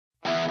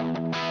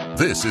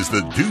This is the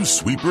Dew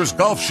Sweepers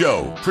Golf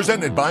Show,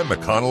 presented by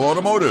McConnell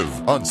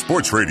Automotive on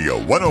Sports Radio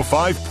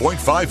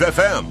 105.5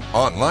 FM,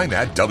 online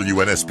at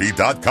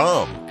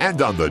WNSP.com,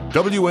 and on the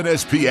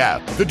WNSP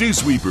app. The Dew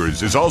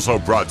Sweepers is also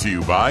brought to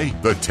you by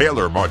the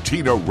Taylor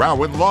Martino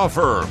Rowan Law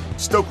Firm,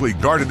 Stokely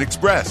Garden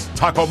Express,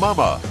 Taco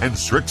Mama, and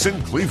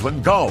Strixon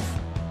Cleveland Golf.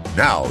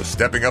 Now,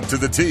 stepping up to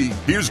the tee,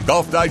 here's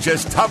Golf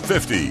Digest Top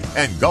 50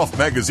 and Golf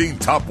Magazine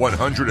Top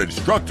 100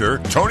 instructor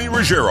Tony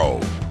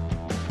Ruggiero.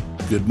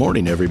 Good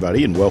morning,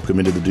 everybody, and welcome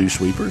into the Dew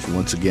Sweepers.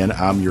 Once again,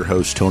 I'm your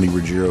host, Tony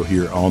Ruggiero,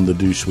 here on the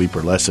Dew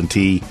Sweeper Lesson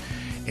Tee,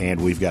 and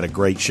we've got a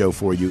great show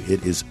for you.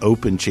 It is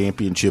Open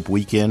Championship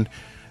weekend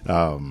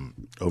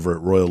over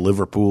at Royal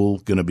Liverpool.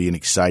 Going to be an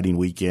exciting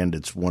weekend.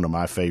 It's one of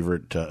my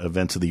favorite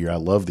events of the year. I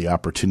love the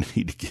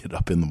opportunity to get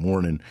up in the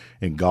morning,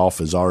 and golf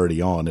is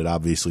already on. It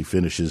obviously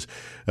finishes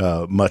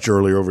much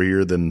earlier over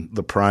here than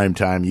the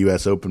primetime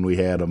U.S. Open we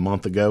had a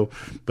month ago,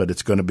 but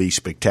it's going to be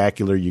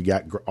spectacular. You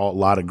got a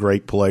lot of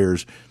great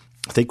players.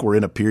 I think we're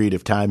in a period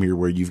of time here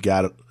where you've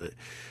got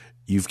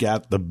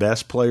the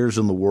best players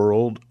in the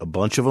world, a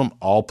bunch of them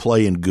all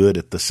playing good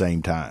at the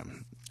same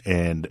time,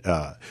 and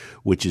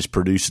which is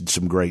producing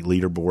some great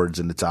leaderboards.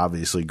 And it's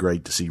obviously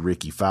great to see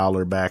Ricky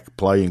Fowler back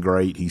playing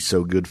great. He's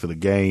so good for the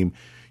game.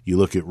 You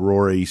look at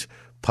Rory's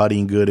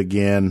putting good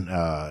again,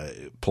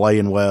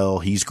 playing well.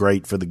 He's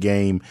great for the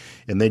game.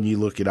 And then you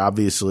look at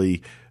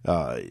obviously,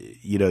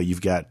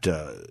 you've got.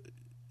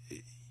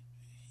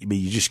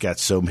 You just got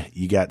so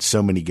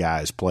many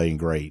guys playing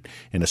great,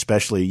 and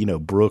especially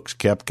Brooks,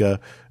 Koepka,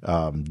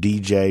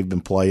 DJ have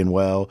been playing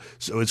well.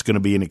 So it's going to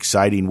be an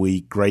exciting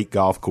week. Great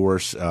golf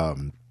course,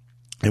 and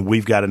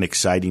we've got an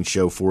exciting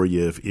show for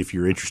you if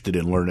you're interested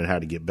in learning how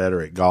to get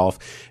better at golf.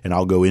 And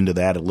I'll go into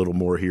that a little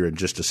more here in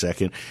just a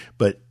second.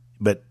 But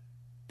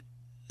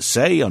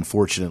say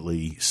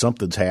unfortunately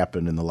something's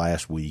happened in the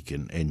last week,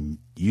 and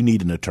you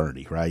need an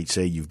attorney, right?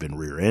 Say you've been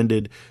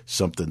rear-ended,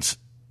 something's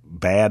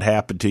bad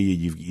happened to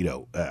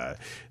you,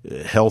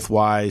 health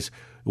wise,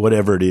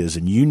 whatever it is,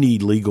 and you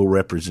need legal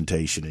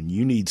representation, and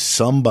you need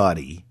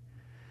somebody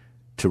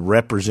to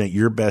represent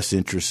your best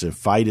interests and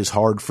fight as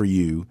hard for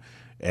you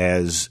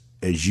as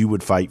you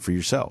would fight for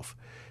yourself.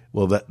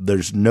 Well,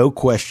 there's no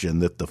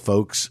question that the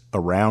folks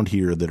around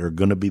here that are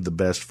going to be the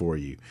best for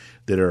you,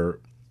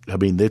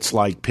 it's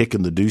like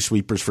picking the Dew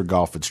Sweepers for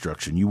golf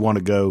instruction. You want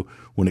to go,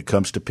 when it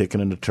comes to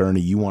picking an attorney,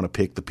 you want to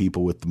pick the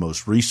people with the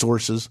most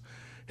resources,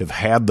 have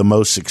had the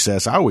most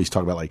success. I always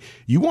talk about,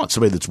 you want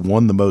somebody that's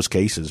won the most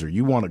cases, or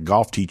you want a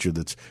golf teacher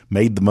that's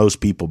made the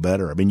most people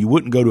better. You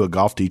wouldn't go to a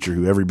golf teacher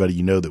who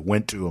everybody that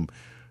went to him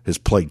has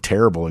played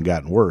terrible and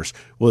gotten worse.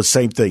 Well, the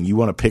same thing. You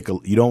want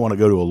to you don't want to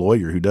go to a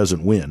lawyer who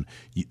doesn't win.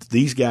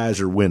 These guys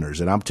are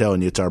winners, and I'm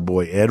telling you, it's our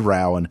boy Ed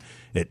Rowan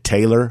at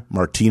Taylor,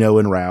 Martino,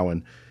 and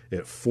Rowan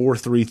at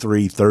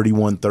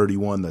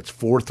 433-3131. That's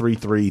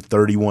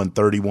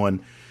 433-3131.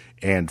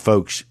 And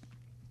folks,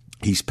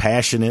 he's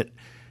passionate,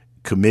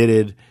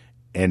 committed,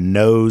 and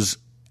knows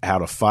how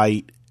to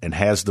fight, and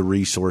has the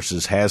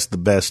resources, has the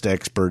best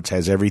experts,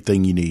 has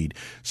everything you need.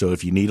 So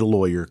if you need a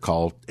lawyer,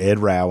 call Ed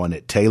Rowan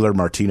at Taylor,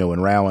 Martino,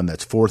 and Rowan.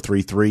 That's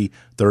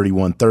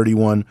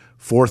 433-3131,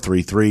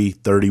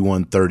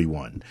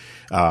 433-3131.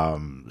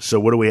 So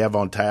what do we have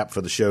on tap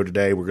for the show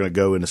today? We're going to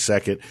go in a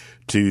second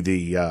to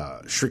the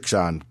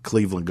Strixon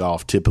Cleveland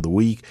Golf Tip of the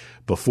Week.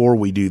 Before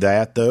we do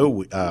that,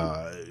 though,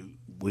 I'm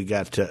going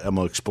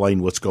to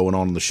explain what's going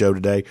on in the show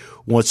today.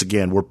 Once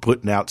again, we're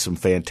putting out some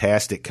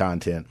fantastic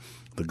content.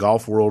 The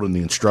golf world and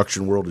the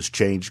instruction world has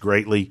changed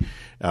greatly.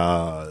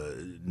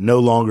 No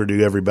longer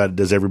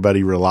does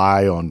everybody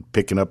rely on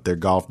picking up their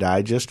Golf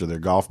Digest or their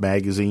Golf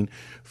Magazine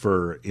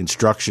for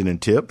instruction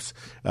and tips.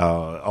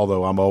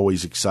 Although I'm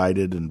always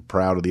excited and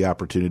proud of the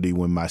opportunity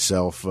when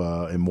myself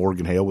and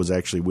Morgan Hale was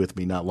actually with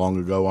me not long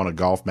ago on a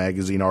Golf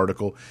Magazine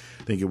article.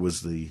 I think it might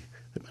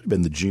have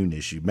been the June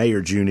issue, May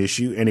or June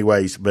issue.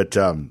 Anyways, but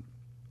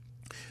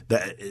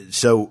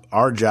so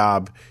our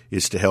job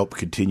is to help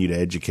continue to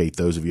educate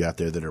those of you out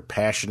there that are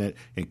passionate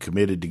and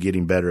committed to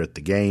getting better at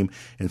the game.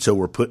 And so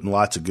we're putting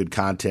lots of good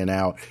content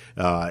out.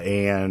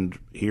 And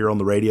here on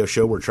the radio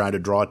show, we're trying to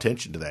draw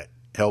attention to that.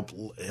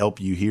 Help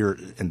you hear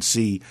and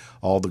see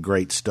all the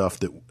great stuff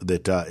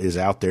that is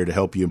out there to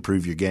help you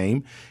improve your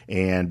game.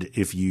 And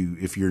if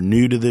you're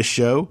new to this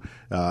show,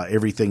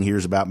 everything here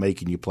is about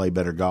making you play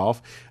better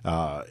golf.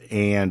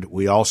 And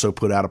we also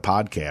put out a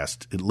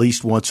podcast at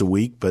least once a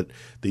week. But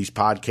these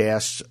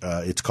podcasts,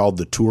 it's called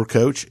The Tour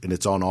Coach, and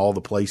it's on all the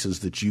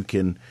places that you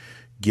can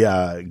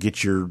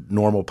get your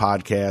normal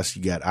podcasts.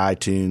 You got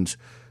iTunes,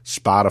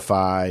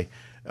 Spotify,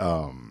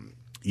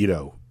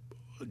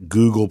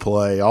 Google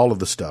Play, all of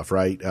the stuff,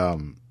 right?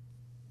 The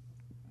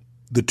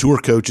Tour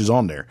Coach is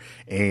on there,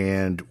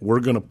 and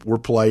we're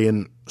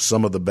playing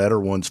some of the better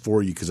ones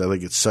for you because I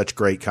think it's such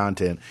great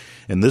content.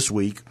 And this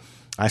week,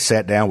 I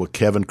sat down with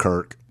Kevin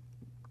Kirk,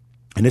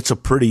 and it's a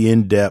pretty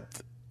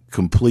in-depth,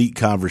 complete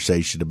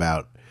conversation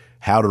about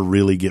how to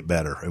really get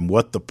better and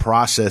what the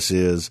process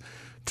is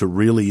to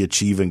really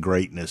achieving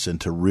greatness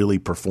and to really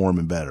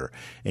performing better.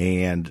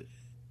 And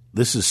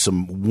this is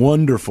some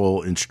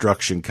wonderful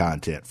instruction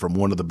content from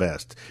one of the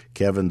best.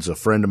 Kevin's a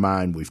friend of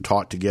mine. We've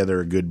taught together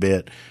a good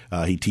bit.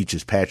 He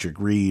teaches Patrick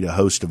Reed, a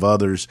host of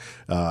others,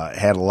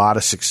 had a lot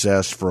of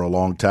success for a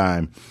long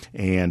time,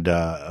 and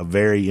a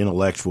very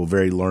intellectual,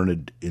 very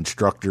learned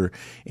instructor.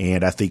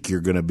 And I think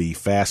you're going to be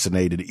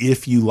fascinated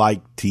if you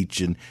like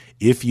teaching,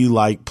 if you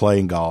like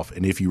playing golf,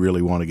 and if you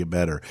really want to get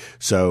better.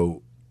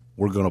 So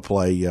we're going to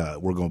play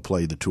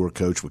the tour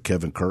coach with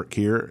Kevin Kirk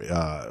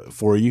here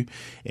for you.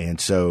 And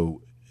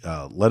so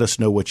let us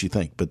know what you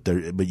think. But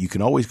you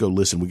can always go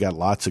listen. We got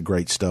lots of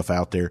great stuff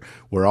out there.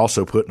 We're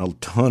also putting a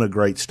ton of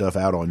great stuff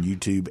out on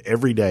YouTube.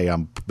 Every day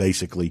I'm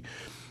basically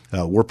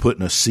we're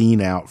putting a scene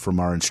out from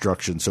our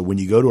instruction. So when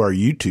you go to our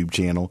YouTube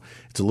channel,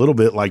 it's a little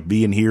bit like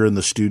being here in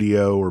the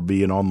studio or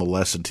being on the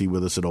lesson tee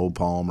with us at Old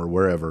Palm or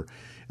wherever.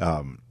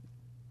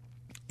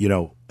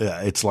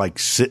 It's like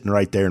sitting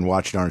right there and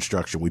watching our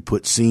instruction. We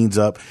put scenes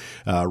up.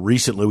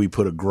 Recently, we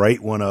put a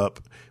great one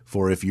up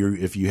for if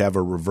you have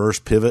a reverse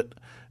pivot.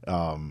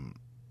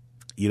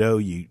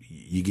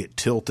 You get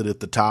tilted at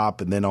the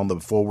top, and then on the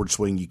forward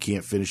swing, you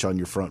can't finish on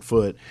your front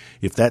foot.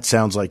 If that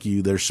sounds like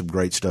you, there's some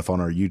great stuff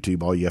on our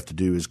YouTube. All you have to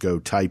do is go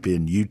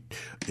into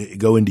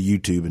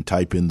YouTube and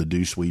type in the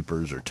Dew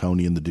Sweepers or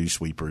Tony and the Dew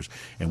Sweepers,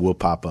 and we'll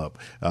pop up.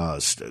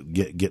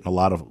 Getting a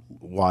lot of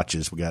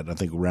watches. We got, I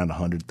think, around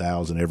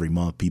 100,000 every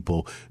month.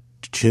 People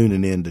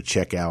tuning in to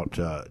check out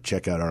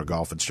our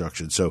golf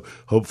instruction. So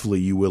hopefully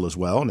you will as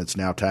well. And it's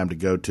now time to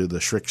go to the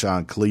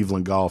Shrixon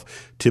Cleveland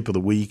Golf Tip of the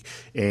Week.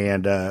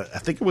 And I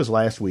think it was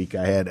last week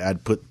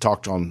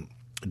talked on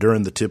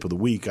during the Tip of the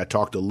Week. I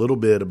talked a little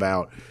bit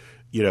about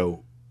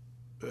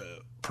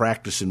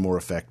practicing more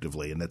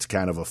effectively, and that's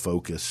kind of a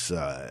focus.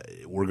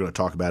 We're going to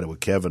talk about it with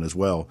Kevin as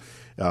well.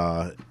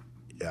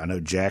 I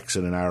know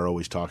Jackson and I are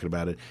always talking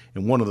about it.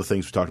 And one of the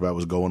things we talked about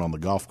was going on the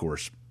golf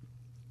course.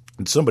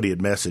 And somebody had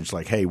messaged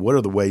like, hey, what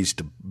are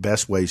the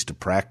best ways to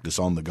practice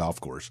on the golf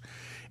course?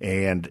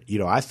 And,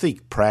 I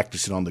think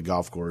practicing on the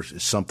golf course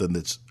is something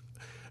that's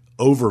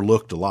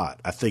overlooked a lot.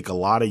 I think a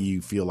lot of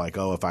you feel like,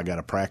 oh, if I got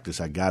to practice,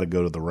 I got to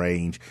go to the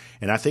range.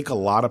 And I think a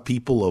lot of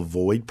people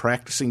avoid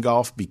practicing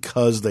golf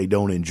because they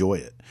don't enjoy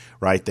it,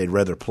 right? They'd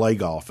rather play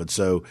golf. And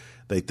so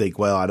they think,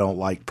 well, I don't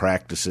like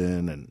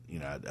practicing and,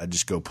 I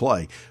just go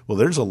play. Well,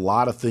 there's a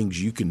lot of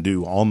things you can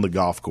do on the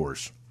golf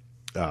course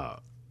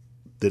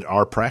that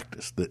are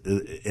practice,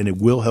 and it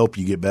will help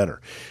you get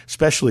better,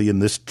 especially in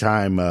this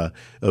time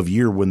of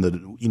year when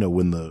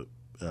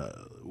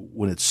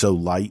it's so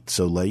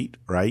late,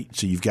 right?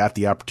 So you've got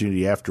the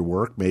opportunity after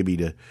work maybe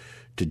to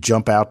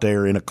jump out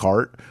there in a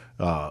cart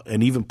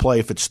and even play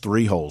if it's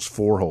 3 holes,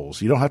 4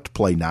 holes. You don't have to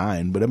play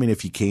 9, but I mean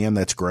if you can,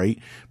 that's great.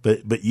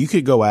 But you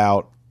could go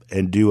out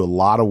and do a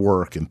lot of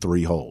work in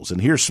 3 holes. And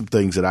here's some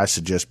things that I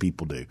suggest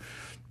people do.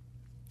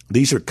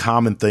 These are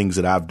common things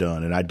that I've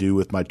done, and I do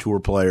with my tour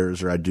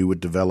players, or I do with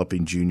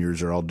developing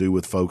juniors, or I'll do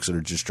with folks that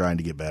are just trying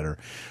to get better.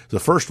 The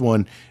first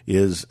one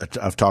is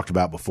I've talked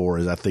about before,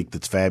 is I think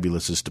that's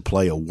fabulous, is to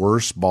play a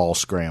worse ball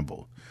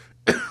scramble.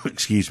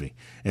 Excuse me.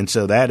 And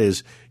so that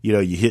is, you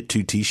hit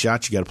 2 tee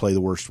shots, you got to play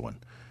the worst one.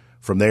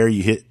 From there,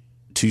 you hit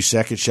 2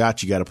 second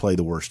shots, you got to play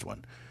the worst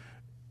one.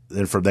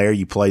 Then from there,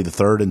 you play the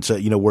third. And so,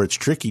 where it's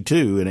tricky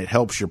too, and it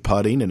helps your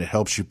putting and it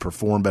helps you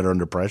perform better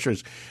under pressure,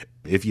 is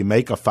if you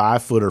make a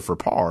 5-footer for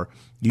par,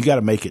 you got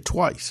to make it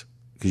twice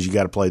because you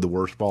got to play the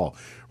worst ball,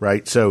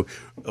 right? So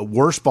a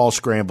worst ball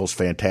scramble is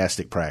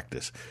fantastic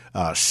practice.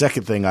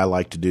 Second thing I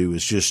like to do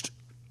is just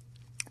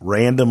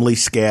randomly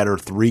scatter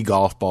 3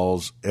 golf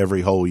balls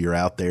every hole you're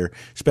out there,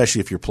 especially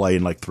if you're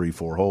playing like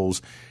 3-4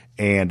 holes,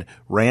 and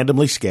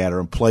randomly scatter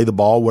them, play the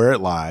ball where it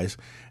lies,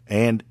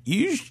 and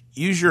use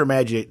your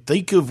imagination.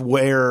 Think of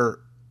where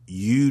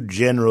you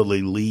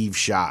generally leave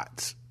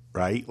shots,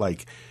 right?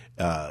 Like,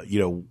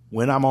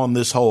 when I'm on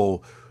this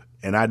hole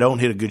and I don't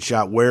hit a good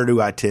shot, where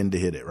do I tend to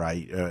hit it,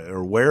 right?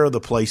 Or where are the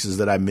places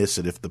that I miss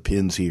it if the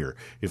pin's here?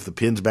 If the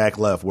pin's back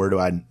left, where do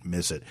I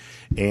miss it?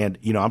 And,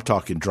 I'm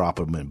talking drop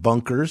them in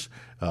bunkers,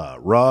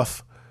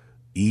 rough,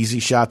 easy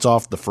shots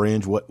off the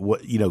fringe.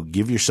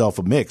 Give yourself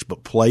a mix,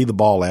 but play the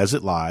ball as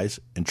it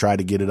lies and try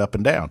to get it up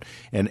and down.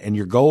 And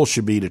your goal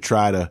should be to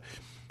try to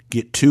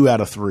get 2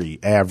 out of 3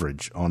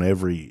 average on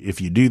every.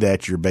 If you do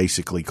that, you're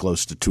basically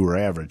close to tour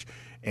average.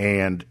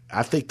 And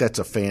I think that's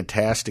a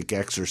fantastic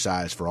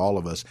exercise for all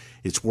of us.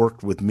 It's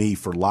worked with me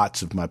for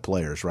lots of my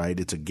players, right?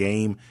 It's a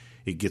game.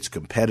 It gets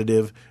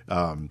competitive,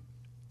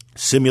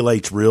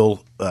 simulates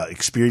real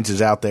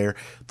experiences out there.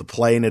 The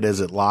playing it as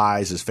it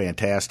lies is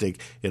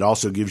fantastic. It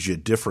also gives you a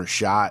different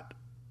shot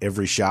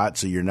every shot,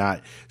 so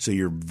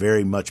you're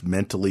very much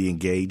mentally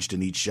engaged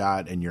in each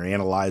shot, and you're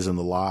analyzing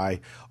the lie,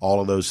 all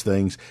of those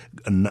things.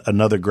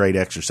 Another great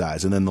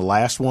exercise. And then the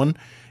last one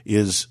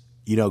is,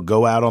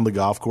 go out on the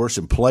golf course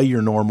and play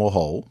your normal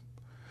hole,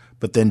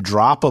 but then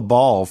drop a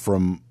ball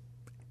from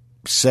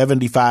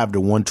 75 to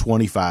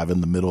 125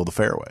 in the middle of the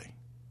fairway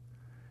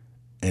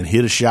and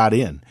hit a shot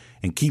in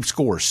and keep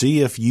score.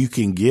 See if you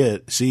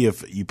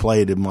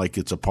play it in like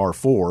it's a par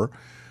 4,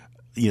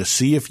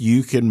 see if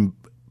you can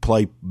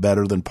play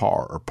better than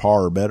par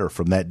or better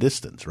from that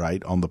distance,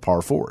 right, on the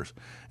par fours.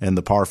 And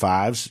the par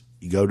fives,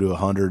 you go to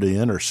 100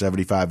 in or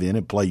 75 in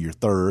and play your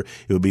third.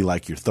 It would be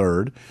like your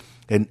third.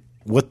 And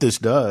what this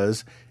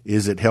does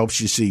is it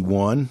helps you see,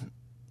 one,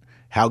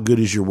 how good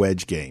is your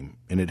wedge game,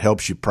 and it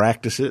helps you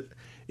practice it.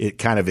 It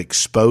kind of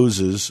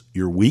exposes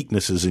your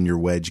weaknesses in your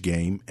wedge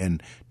game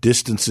and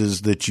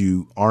distances that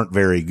you aren't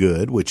very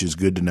good, which is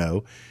good to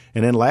know.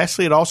 And then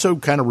lastly, it also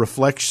kind of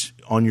reflects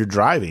on your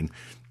driving.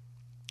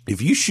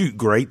 If you shoot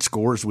great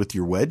scores with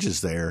your wedges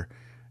there,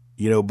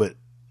 but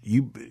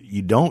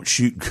you don't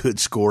shoot good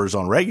scores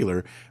on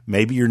regular,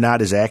 maybe you're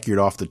not as accurate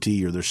off the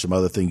tee, or there's some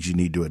other things you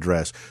need to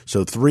address.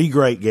 So 3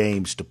 great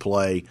games to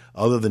play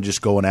other than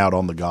just going out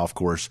on the golf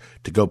course,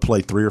 to go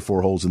play 3 or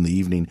 4 holes in the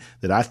evening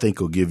that I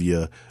think will give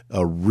you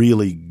a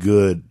really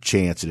good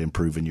chance at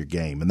improving your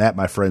game. And that,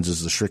 my friends,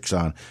 is the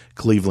Shrixon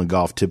Cleveland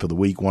Golf Tip of the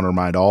Week. Want to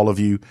remind all of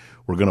you,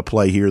 we're going to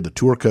play here the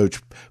Tour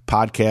Coach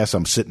podcast.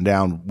 I'm sitting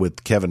down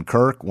with Kevin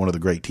Kirk, one of the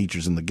great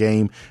teachers in the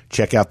game.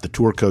 Check out the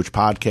Tour Coach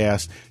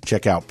podcast.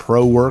 Check out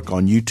Pro Work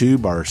on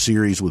YouTube, our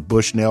series with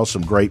Bushnell,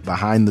 some great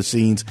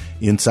behind-the-scenes,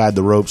 inside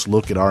the ropes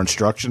look at our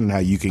instruction and how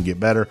you can get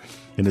better,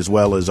 and as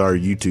well as our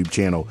YouTube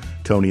channel,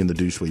 Tony and the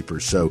Dew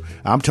Sweepers. So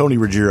I'm Tony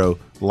Ruggiero.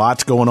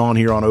 Lots going on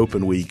here on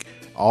Open Week.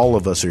 All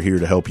of us are here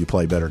to help you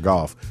play better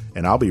golf,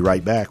 and I'll be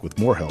right back with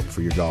more help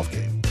for your golf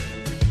game.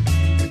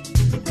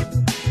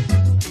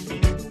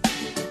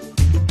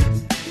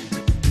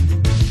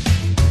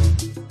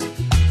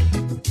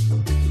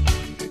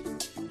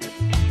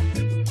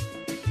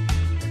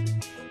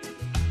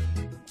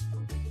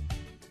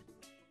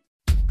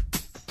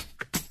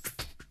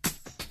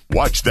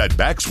 Watch that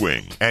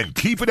backswing and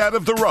keep it out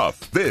of the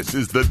rough. This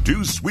is the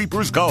Dew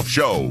Sweepers Golf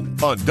Show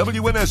on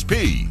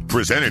WNSP,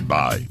 presented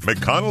by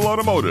McConnell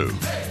Automotive.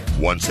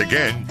 Once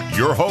again,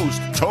 your host,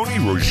 Tony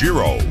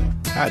Ruggiero.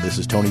 Hi, this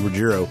is Tony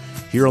Ruggiero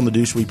here on the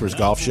Dew Sweepers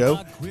Golf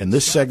Show. And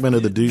this segment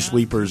of the Dew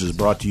Sweepers is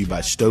brought to you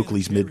by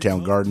Stokely's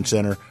Midtown Garden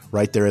Center,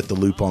 right there at the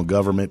Loop on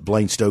Government.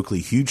 Blaine Stokely,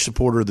 huge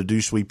supporter of the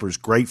Dew Sweepers,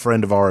 great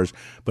friend of ours,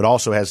 but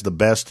also has the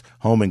best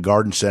home and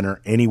garden center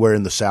anywhere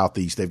in the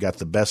Southeast. They've got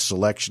the best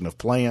selection of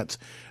plants,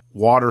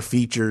 water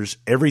features,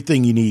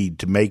 everything you need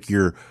to make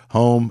your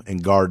home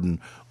and garden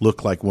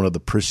look like one of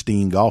the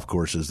pristine golf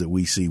courses that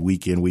we see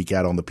week in, week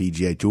out on the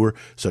PGA Tour.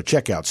 So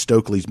check out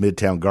Stokely's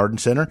Midtown Garden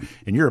Center.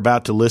 And you're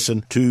about to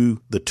listen to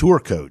The Tour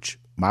Coach,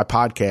 my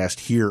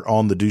podcast here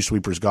on the Dew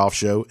Sweepers Golf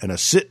Show, and a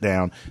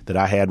sit-down that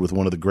I had with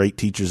one of the great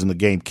teachers in the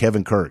game,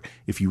 Kevin Kirk.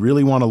 If you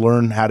really want to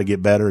learn how to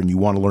get better and you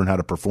want to learn how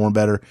to perform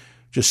better,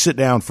 just sit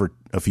down for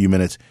a few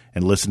minutes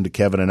and listen to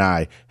Kevin and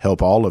I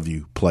help all of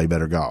you play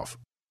better golf.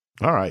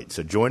 All right,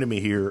 so joining me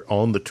here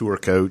on the Tour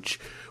Coach,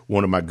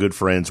 one of my good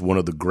friends, one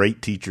of the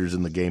great teachers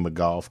in the game of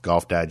golf,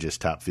 Golf Digest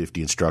Top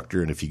 50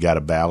 instructor, and if you got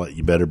a ballot,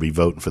 you better be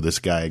voting for this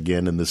guy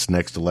again in this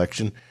next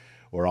election,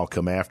 or I'll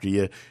come after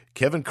you.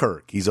 Kevin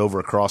Kirk, he's over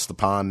across the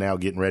pond now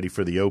getting ready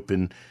for the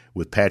Open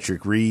with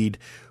Patrick Reed.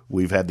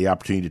 We've had the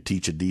opportunity to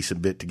teach a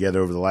decent bit together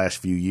over the last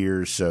few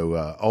years, so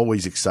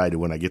always excited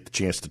when I get the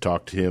chance to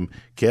talk to him.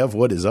 Kev,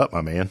 what is up,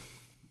 my man?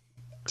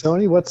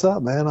 Tony, what's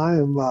up, man? I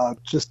am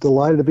just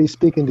delighted to be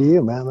speaking to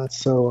you, man. That's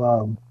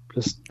so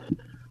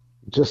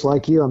just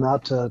like you. I'm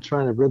out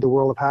trying to rid the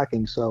world of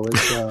hacking, so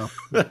it's a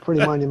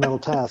pretty monumental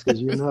task,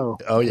 as you know.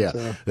 Oh,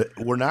 yeah.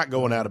 We're not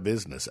going out of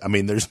business. I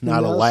mean, there's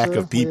not a lack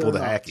of people to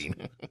hacking.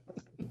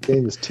 The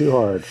game is too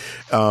hard.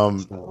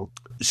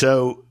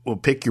 So we'll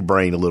pick your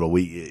brain a little.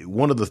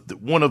 One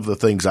of the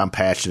things I'm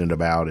passionate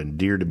about and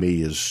dear to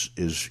me is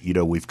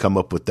we've come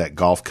up with that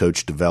golf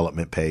coach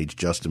development page,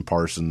 Justin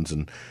Parsons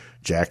and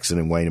Jackson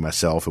and Wayne and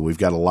myself, and we've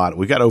got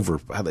over,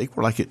 I think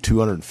we're like at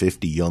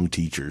 250 young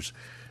teachers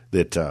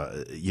that,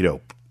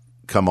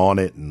 come on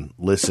it and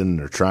listen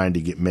or trying to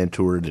get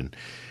mentored. And,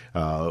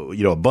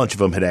 a bunch of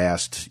them had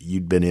asked,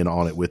 you'd been in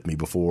on it with me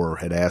before,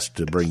 had asked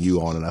to bring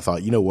you on. And I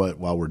thought, you know what,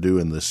 while we're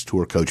doing this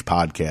Tour Coach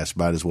podcast,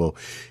 might as well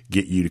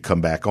get you to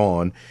come back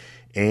on.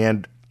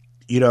 And,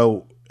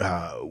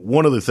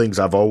 one of the things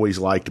I've always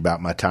liked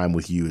about my time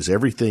with you is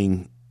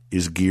everything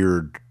is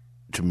geared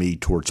to me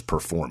towards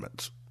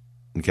performance.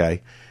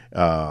 Okay.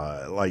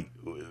 Like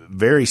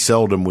very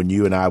seldom when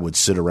you and I would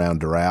sit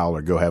around Doral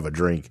or go have a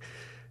drink,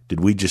 did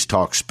we just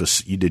talk,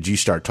 did you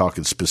start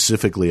talking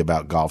specifically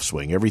about golf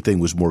swing? Everything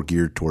was more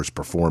geared towards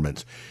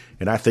performance.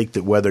 And I think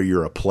that whether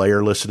you're a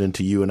player listening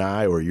to you and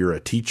I, or you're a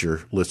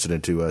teacher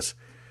listening to us,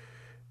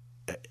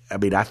 I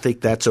mean, I think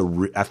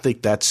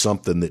that's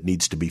something that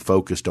needs to be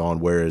focused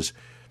on. Whereas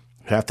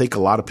I think a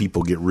lot of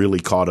people get really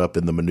caught up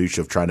in the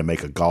minutia of trying to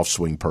make a golf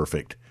swing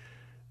perfect,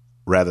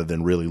 rather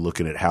than really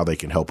looking at how they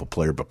can help a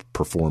player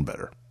perform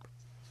better.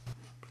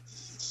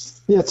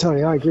 Yeah,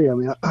 Tony, I agree. I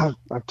mean,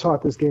 I've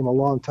taught this game a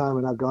long time,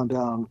 and I've gone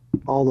down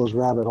all those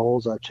rabbit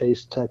holes. I've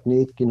chased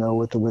technique,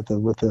 with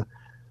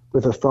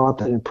the thought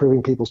that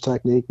improving people's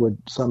technique would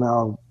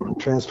somehow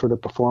transfer to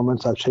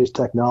performance. I've chased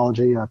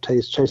technology. I've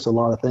chased a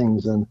lot of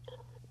things, and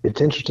it's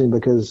interesting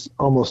because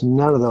almost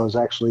none of those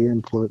actually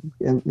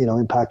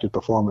impacted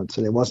performance.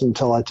 And it wasn't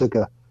until I took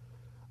a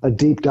a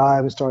deep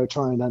dive and started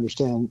trying to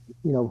understand,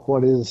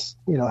 what's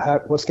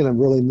going to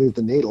really move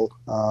the needle.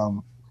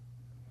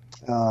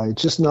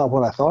 It's just not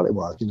what I thought it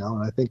was, and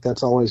I think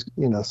that's always,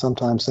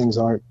 sometimes things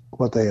aren't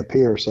what they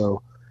appear.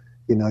 So,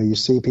 you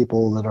see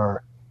people that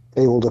are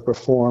able to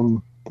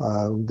perform,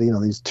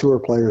 these tour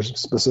players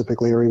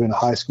specifically, or even a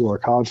high school or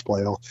college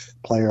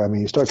player. I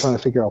mean, you start trying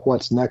to figure out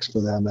what's next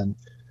for them, and,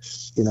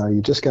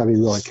 you just got to be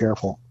really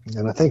careful.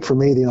 And I think for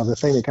me, the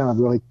thing that kind of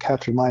really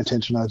captured my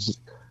attention, I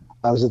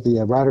was at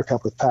the Ryder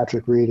Cup with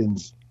Patrick Reed in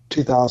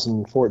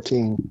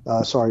 2014.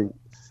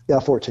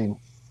 14.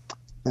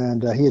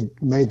 And he had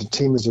made the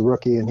team as a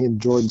rookie, and he and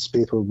Jordan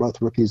Spieth were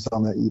both rookies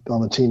on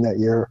the team that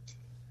year.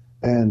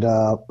 And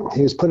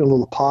he was put in a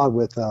little pod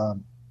with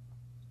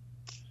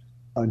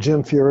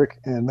Jim Furyk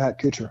and Matt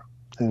Kuchar.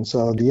 And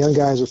so the young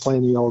guys are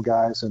playing the old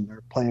guys, and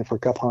they're playing for a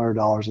couple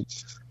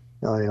 $100,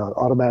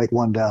 automatic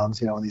one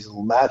downs, in these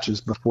little matches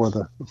before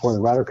the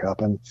Ryder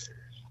Cup. And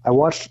I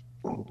watched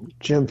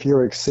Jim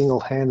Furyk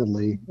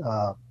single-handedly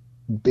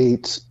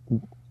beat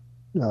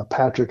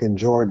Patrick and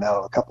Jordan out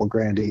of a couple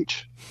grand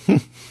each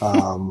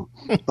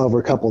over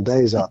a couple of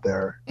days out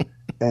there.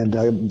 And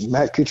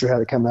Matt Kuchar had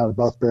to come out of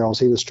both barrels.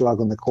 He was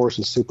struggling. The course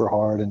is super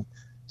hard. And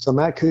so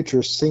Matt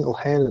Kuchar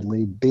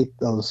single-handedly beat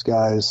those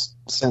guys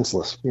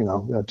senseless, it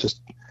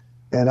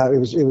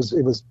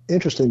was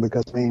interesting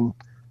because, I mean,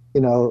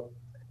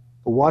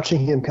 watching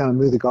him kind of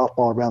move the golf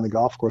ball around the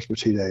golf course for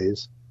 2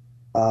 days,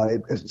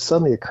 it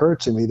suddenly occurred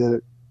to me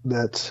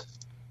that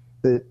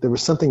there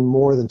was something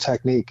more than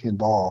technique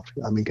involved.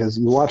 I mean, because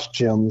you watch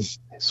Jim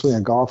swing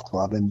a golf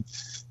club, and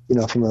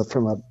from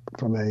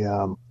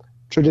a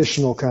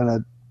traditional kind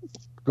of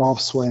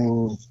golf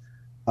swing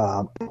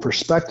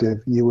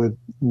perspective, you would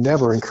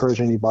never encourage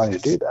anybody to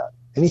do that.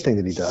 Anything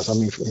that he does, I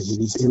mean,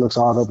 he looks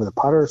odd over the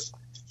putter,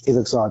 he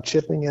looks odd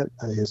chipping it.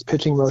 His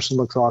pitching motion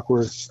looks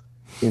awkward.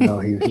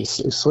 His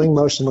swing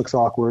motion looks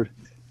awkward.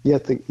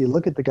 Yet you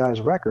look at the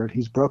guy's record;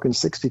 he's broken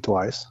 60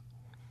 twice.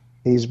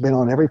 He's been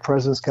on every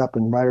President's Cup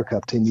and Ryder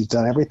Cup team. He's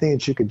done everything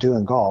that you could do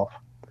in golf,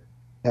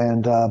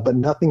 and but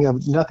nothing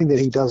that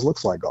he does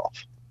looks like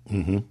golf.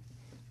 Mm-hmm.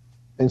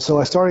 And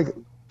so I started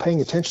paying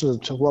attention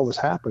to what was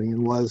happening,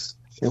 and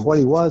what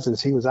he was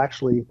is he was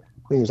actually,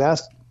 when he was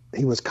asked,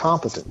 he was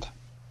competent.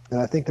 And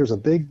I think there's a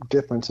big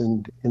difference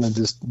in a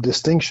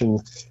distinction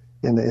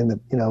in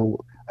the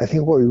I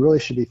think what we really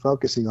should be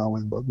focusing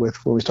on with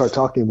when we start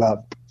talking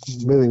about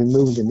moving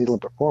the needle in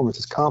performance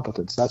is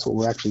competence. That's what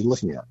we're actually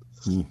looking at.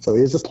 So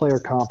is the player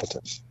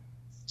competent?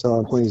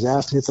 So when he's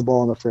asked to hit the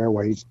ball in the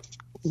fairway,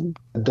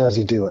 does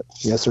he do it?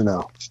 Yes or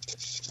no?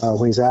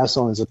 When he's asked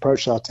on his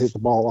approach shot to hit the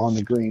ball on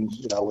the green,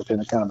 within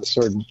a kind of a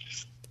certain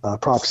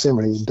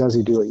proximity, does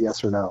he do it?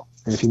 Yes or no?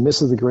 And if he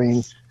misses the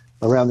green,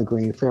 around the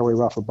green, fairway,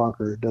 rough, or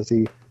bunker, does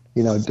he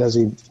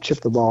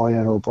chip the ball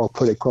in or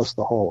put it close to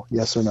the hole?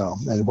 Yes or no?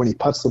 And when he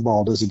putts the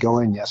ball, does he go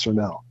in? Yes or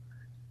no?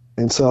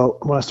 And so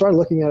when I started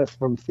looking at it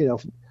from,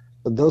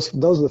 those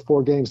are the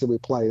four games that we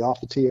played: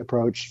 off the tee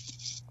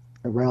approach,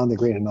 around the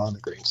green, and on the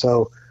green.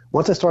 So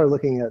once I started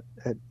looking at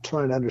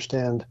trying to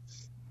understand,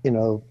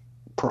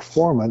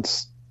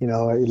 performance,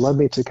 it led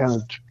me to kind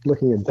of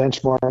looking at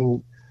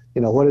benchmarking,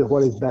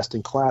 what is best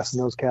in class in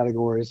those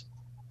categories.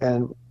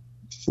 And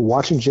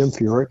watching Jim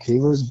Furyk, he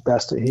was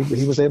best.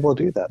 He was able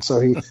to do that.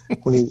 So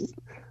when he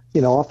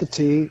off the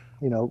tee,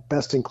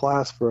 best in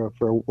class for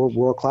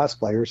world class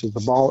players is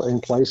the ball in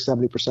place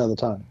 70% of the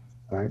time,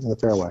 all right, in the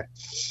fairway,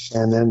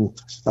 and then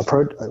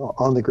approach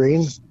on the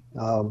green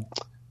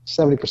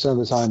 70% of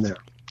the time there,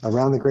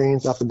 around the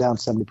greens up and down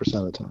 70%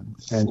 of the time,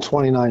 and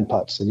 29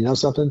 putts. And you know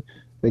something,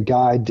 the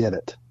guy did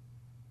it.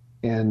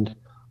 And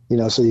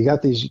so you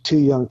got these two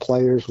young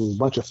players with a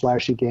bunch of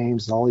flashy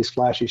games and all these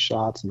flashy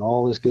shots and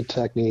all this good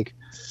technique.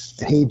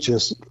 And he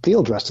just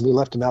field dressed him. We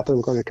left him out there,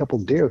 looked like a couple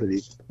of deer that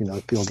he,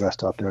 field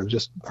dressed out there.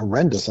 Just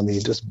horrendous. I mean,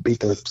 he just beat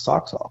their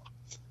socks off.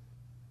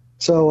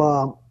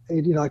 So,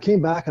 I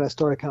came back and I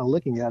started kind of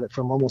looking at it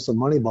from almost a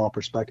Moneyball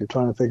perspective,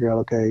 trying to figure out,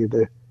 okay,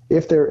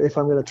 if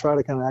I'm going to try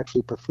to kind of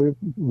actually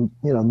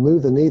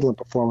move the needle in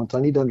performance, I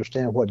need to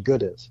understand what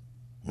good is.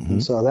 Mm-hmm.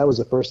 And so that was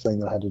the first thing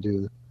that I had to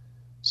do.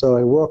 So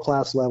at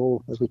world-class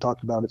level, as we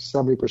talked about, it's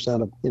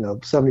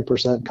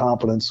 70%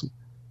 competence.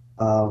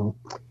 But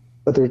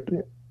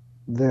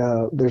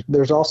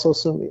there's also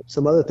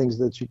some other things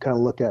that you kind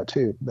of look at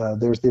too.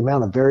 There's the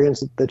amount of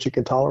variance that you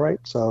can tolerate.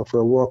 So for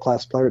a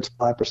world-class player, it's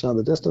 5% of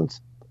the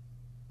distance.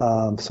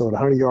 So at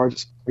 100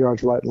 yards right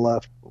and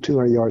left,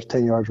 200 yards,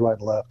 10 yards right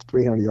and left,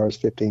 300 yards,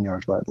 15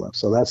 yards right and left.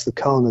 So that's the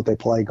cone that they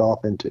play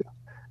golf into.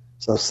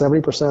 So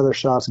 70% of their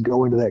shots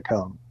go into that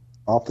cone,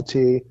 off the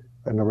tee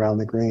and around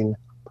the green,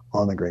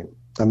 on the green.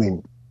 I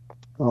mean,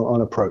 on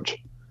approach.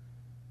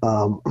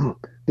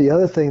 The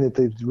other thing that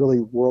these really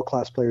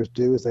world-class players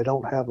do is they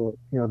don't have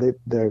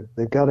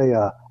they've got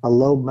a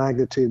low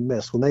magnitude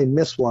miss. When they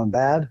miss one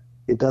bad,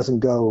 it doesn't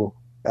go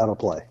out of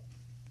play.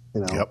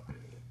 Yep.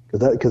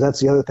 Because that's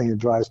the other thing that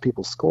drives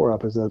people's score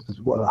up is a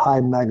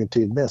high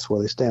magnitude miss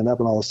where they stand up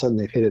and all of a sudden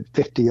they've hit it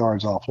 50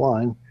 yards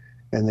offline,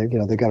 and they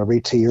got to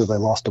re-tee or they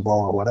lost the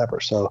ball or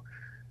whatever. So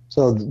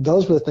So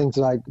those were the things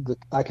that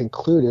I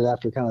concluded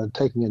after kind of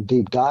taking a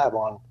deep dive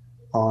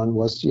on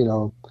was,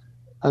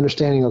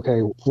 understanding, okay,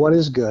 what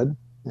is good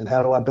and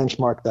how do I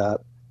benchmark that?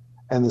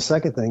 And the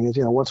second thing is,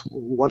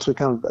 once we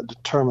kind of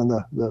determine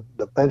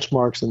the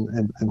benchmarks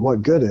and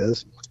what good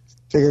is,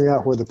 figuring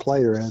out where the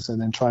player is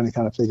and then trying to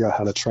kind of figure out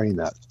how to train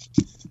that.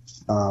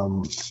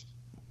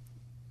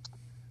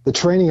 The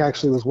training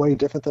actually was way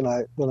different than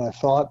I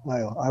thought.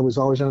 I was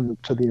always under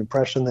the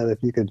impression that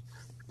if you could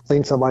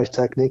clean somebody's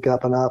technique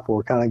up enough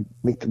or kind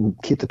of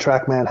keep the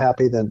TrackMan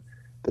happy, then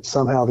that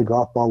somehow the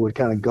golf ball would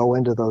kind of go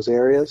into those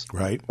areas.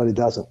 Right. But it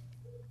doesn't.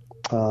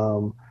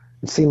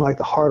 It seemed like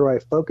the harder I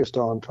focused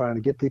on trying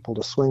to get people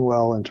to swing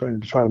well and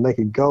trying to make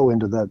it go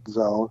into that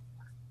zone,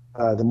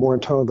 the more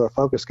internal their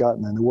focus got,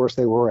 and then the worse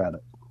they were at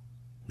it.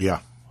 Yeah,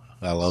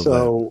 I love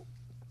that.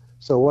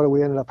 So what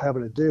we ended up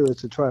having to do is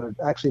to try to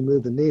actually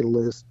move the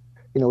needle is,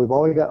 we've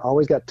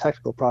always got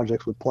technical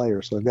projects with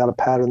players. So they've got a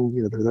pattern,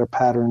 they're their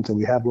patterns, and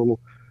we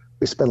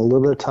spend a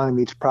little bit of time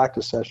each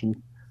practice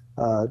session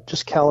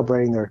just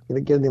calibrating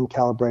getting them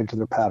calibrated to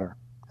their pattern.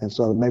 And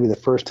so maybe the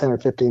first 10 or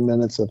 15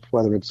 minutes of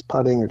whether it's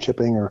putting or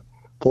chipping or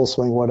full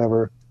swing,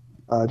 whatever,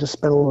 just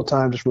spend a little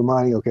time just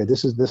reminding, okay,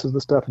 this is the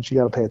stuff that you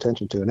got to pay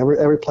attention to. And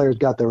every player's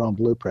got their own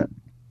blueprint.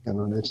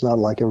 It's not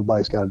like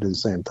everybody's got to do the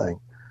same thing.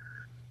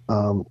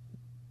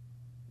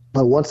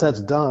 But once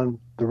that's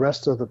done, the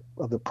rest of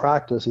the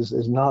practice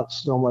is not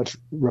so much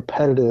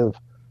repetitive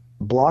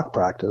block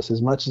practice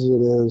as much as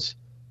it is.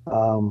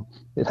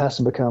 It has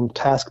to become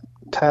task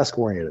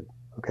oriented.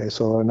 Okay,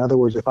 so in other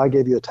words, if I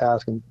gave you a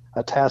task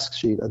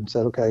sheet and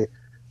said, okay,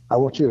 I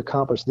want you to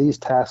accomplish these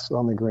tasks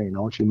on the green. I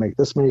want you to make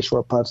this many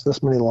short putts,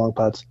 this many long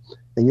putts,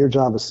 and your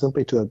job is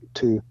simply to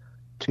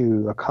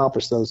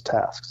accomplish those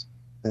tasks.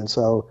 And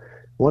so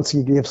once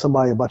you give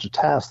somebody a bunch of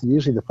tasks,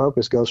 usually the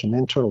focus goes from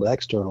internal to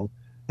external,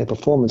 and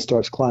performance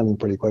starts climbing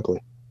pretty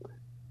quickly.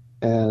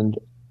 And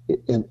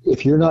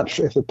if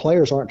the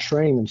players aren't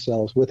training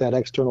themselves with that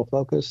external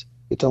focus,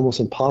 it's almost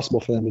impossible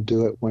for them to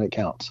do it when it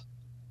counts.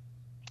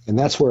 And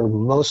that's where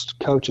most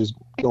coaches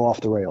go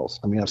off the rails.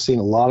 I mean, I've seen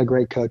a lot of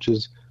great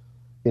coaches.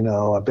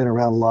 I've been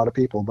around a lot of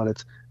people, but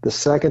it's the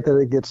second that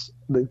it gets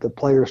the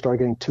players start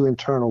getting too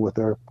internal with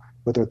their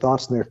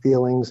thoughts and their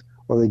feelings,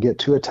 or they get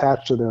too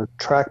attached to their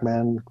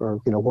TrackMan or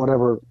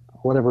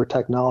whatever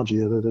technology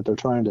that they're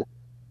trying to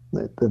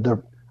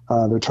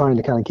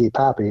kind of keep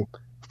happy.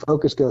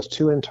 Focus goes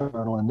too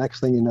internal, and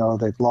next thing you know,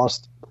 they've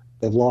lost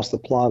the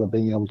plot of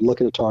being able to look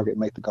at a target and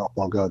make the golf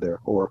ball go there,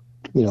 or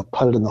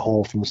put it in the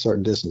hole from a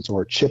certain distance,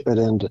 or chip it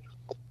in.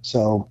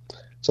 So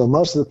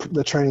most of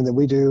the training that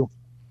we do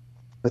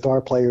with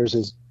our players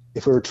is,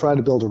 if we were trying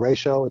to build a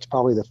ratio, it's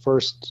probably the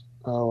first,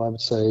 I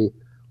would say,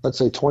 let's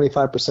say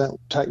 25%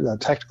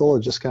 technical or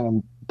just kind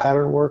of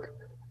pattern work,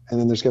 and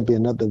then there's going to be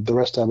the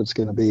rest of it's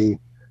going to be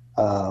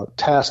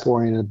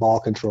task-oriented ball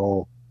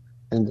control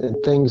and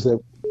things that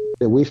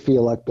we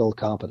feel like build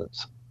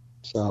competence.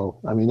 So,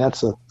 I mean,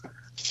 that's kind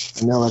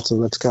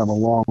of a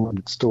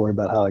long story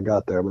about how I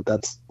got there, but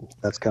that's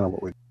kind of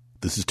what we do.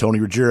 This is Tony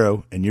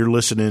Ruggiero, and you're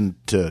listening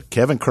to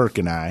Kevin Kirk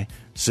and I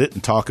sit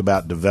and talk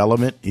about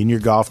development in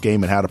your golf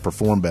game and how to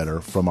perform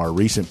better from our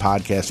recent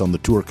podcast on the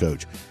Tour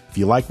Coach. If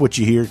you like what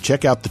you hear,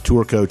 check out the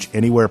Tour Coach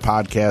anywhere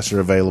podcasts are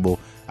available: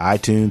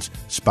 iTunes,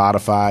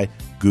 Spotify,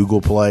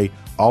 Google Play.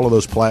 All of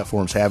those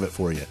platforms have it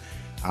for you.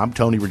 I'm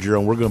Tony Ruggiero,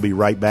 and we're going to be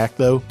right back,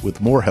 though, with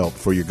more help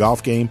for your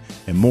golf game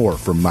and more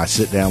from my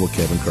Sit Down with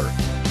Kevin Kirk.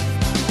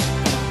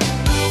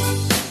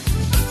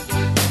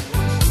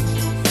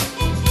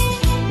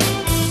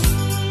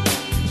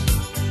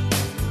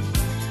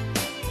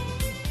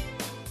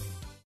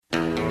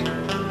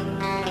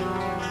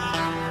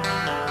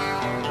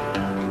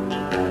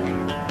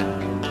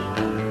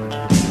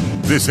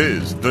 This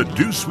is the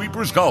Dew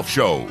Sweepers Golf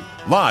Show,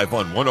 live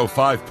on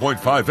 105.5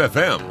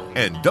 FM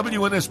and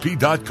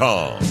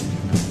WNSP.com.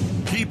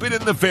 Keep it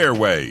in the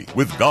fairway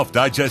with Golf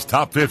Digest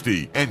Top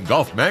 50 and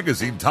Golf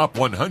Magazine Top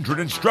 100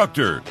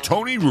 instructor,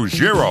 Tony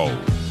Ruggiero.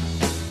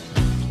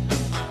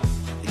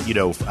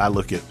 I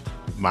look at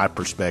my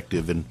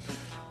perspective and,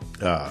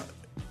 I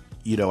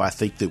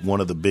think that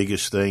one of the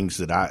biggest things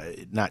that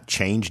I not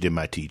changed in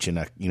my teaching,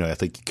 I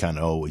think you kind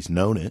of always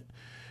known it,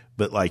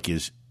 but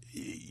is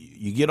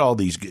you get all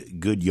these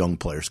good young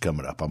players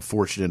coming up. I'm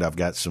fortunate I've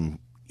got some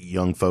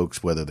young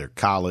folks, whether they're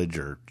college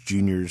or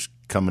juniors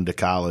coming to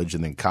college,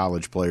 and then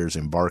college players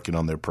embarking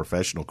on their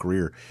professional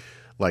career.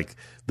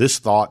 This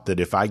thought that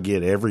if I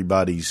get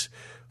everybody's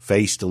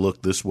face to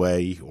look this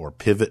way or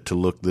pivot to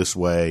look this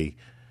way,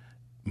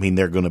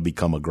 they're going to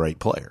become a great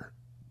player.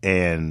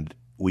 And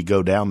we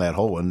go down that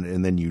hole,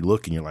 and then you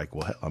look and you're like,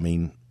 well,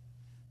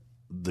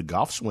 the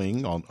golf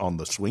swing on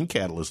the swing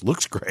catalyst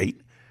looks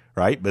great,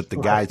 right? But the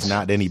guy's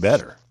not any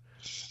better.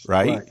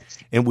 Right?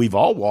 And we've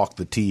all walked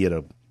the tee at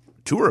a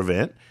tour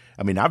event.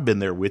 I've been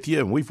there with you,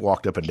 and we've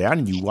walked up and down,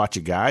 and you watch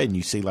a guy and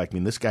you see,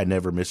 this guy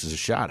never misses a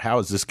shot. How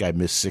has this guy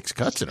missed 6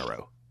 cuts in a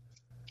row?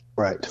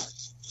 Right?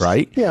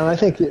 Yeah, and I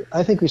think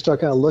we start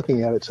kind of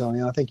looking at it,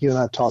 Tony. I think you and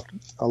I have talked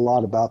a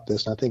lot about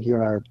this, and I think you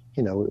and I are,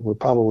 we're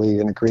probably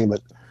in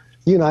agreement.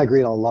 you and I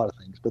agree on a lot of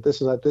things, but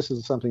this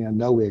is something I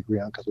know we agree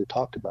on because we've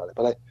talked about it.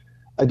 But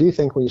I do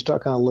think when you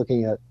start kind of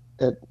looking at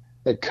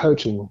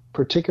coaching,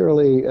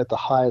 particularly at the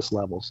highest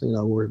levels,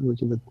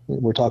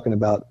 we're talking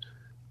about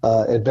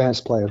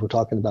advanced players. We're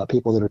talking about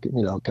people that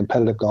are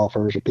competitive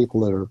golfers or people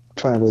that are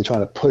trying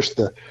to push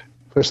the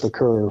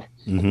curve.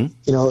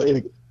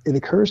 Mm-hmm. It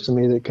occurs to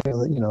me that kind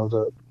of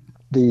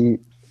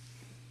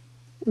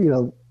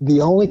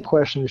the only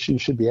question that you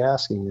should be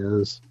asking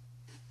is,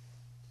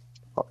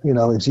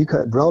 as you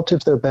relative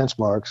to their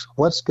benchmarks,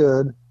 what's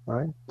good,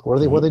 right? What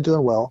are they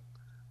doing well?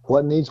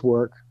 What needs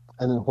work?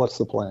 And then what's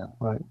the plan,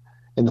 right?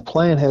 And the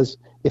plan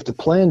if the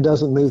plan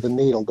doesn't move the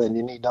needle, then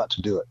you need not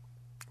to do it.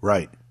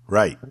 Right.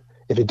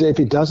 If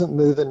it doesn't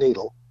move the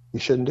needle, you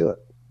shouldn't do it.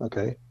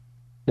 Okay.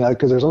 Now,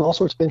 because there's all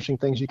sorts of interesting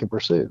things you can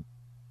pursue.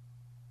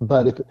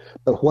 But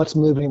what's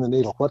moving the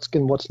needle?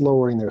 What's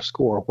lowering their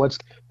score? What's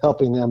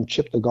helping them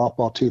chip the golf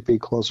ball 2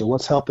 feet closer?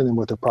 What's helping them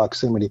with their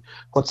proximity?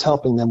 What's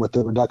helping them with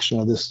the reduction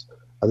of this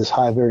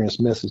high variance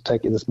miss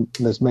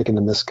that's making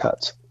them miss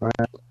cuts? Right.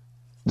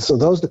 So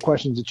those are the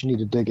questions that you need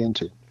to dig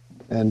into.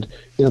 And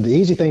the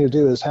easy thing to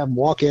do is have them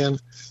walk in,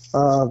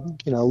 a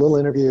little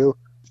interview,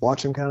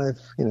 watch them kind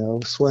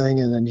of swing,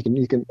 and then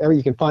you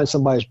can find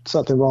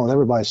something wrong with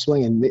everybody's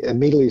swing and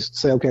immediately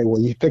say, okay,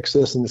 well, you fix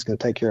this and it's going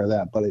to take care of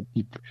that. But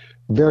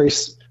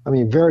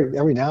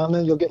every now and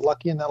then you'll get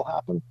lucky and that'll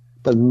happen,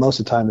 but most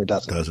of the time it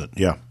doesn't.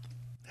 Yeah.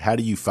 How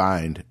do you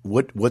find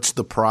what's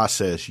the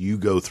process you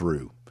go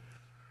through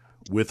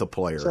with a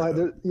player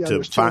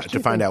to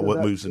find out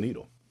what moves the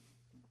needle?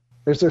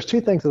 There's two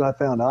things that I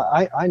found.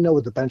 I know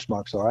what the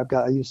benchmarks are.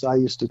 I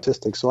use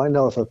statistics, so I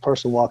know if a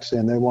person walks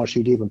in, they want to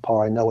shoot even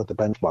par, I know what the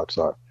benchmarks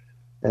are.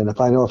 And if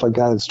I know if a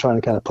guy is trying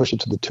to kind of push it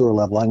to the tour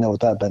level, I know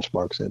what that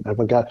benchmark's in. If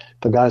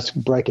a guy's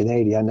breaking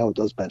 80, I know what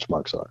those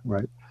benchmarks are,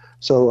 right?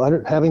 So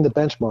having the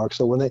benchmark,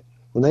 so when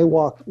they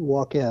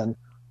walk in,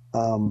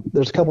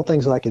 there's a couple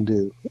things that I can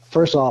do.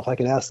 First off, I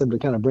can ask them to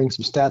kind of bring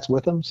some stats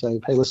with them.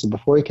 Say, hey, listen,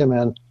 before you come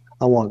in,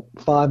 I want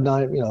 5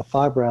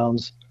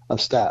 rounds of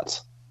stats.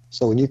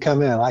 So when you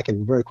come in, I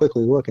can very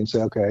quickly look and say,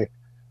 okay,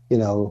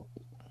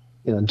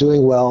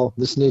 doing well,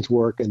 this needs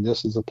work, and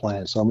this is a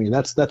plan. So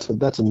that's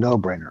a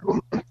no-brainer.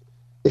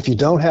 If you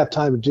don't have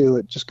time to do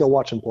it, just go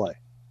watch them play,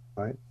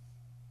 right?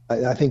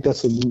 I think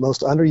that's the most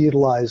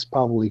underutilized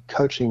probably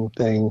coaching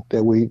thing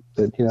that we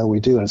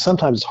do, and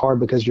sometimes it's hard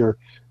because you're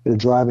in a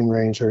driving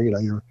range or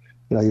you're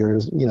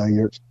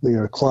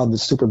a club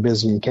that's super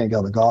busy and you can't get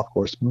on the golf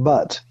course.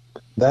 But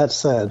that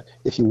said,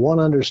 if you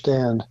want to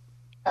understand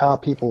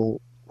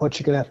what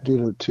you're going to have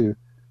to do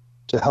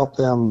to help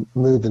them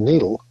move the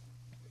needle,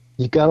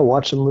 you got to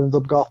watch them move the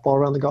golf ball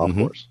around the golf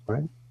course,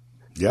 right?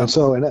 Yeah. And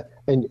so and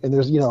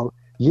there's you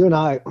and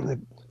I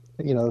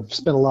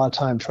spent a lot of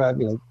time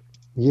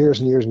years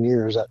and years and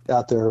years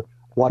out there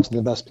watching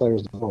the best players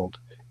in the world.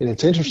 And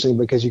it's interesting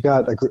because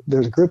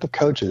there's a group of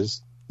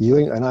coaches, you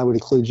and I would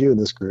include you in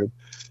this group,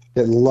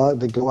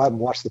 that go out and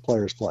watch the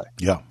players play.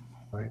 Yeah.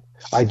 Right.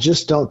 I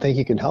just don't think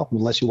you can help them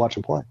unless you watch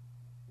them play.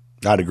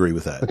 I'd agree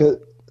with that. Because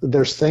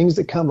there's things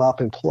that come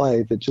up in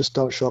play that just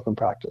don't show up in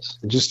practice.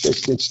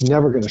 It's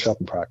never going to show up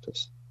in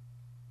practice.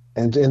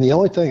 And the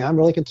only thing I'm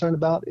really concerned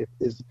about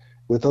is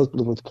with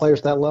players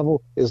at that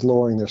level is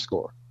lowering their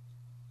score,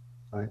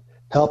 right?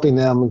 Helping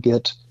them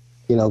get,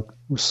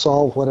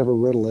 solve whatever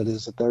riddle it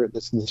is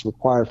that's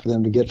required for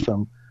them to get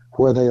from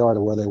where they are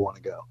to where they want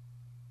to go.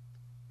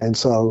 And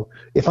so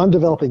if I'm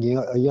developing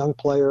a young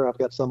player, I've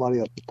got somebody,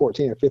 a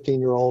 14 or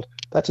 15-year-old,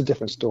 that's a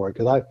different story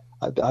because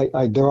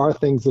there are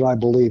things that I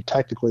believe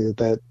tactically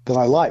that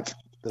I like.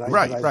 That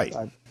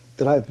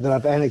I've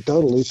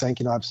anecdotally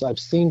think, I've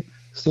seen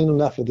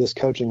enough of this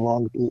coaching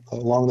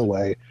along the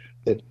way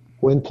that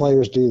when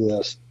players do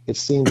this, it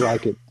seems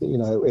like it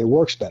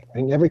works better.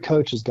 And every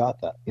coach has got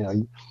that,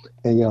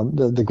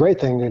 the great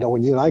thing,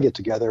 when you and I get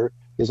together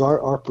is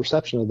our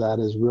perception of that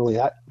is really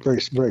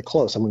very, very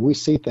close. I mean, we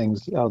see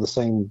things out of the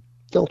same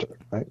filter,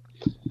 right?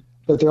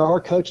 But there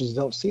are coaches that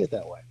don't see it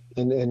that way.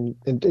 And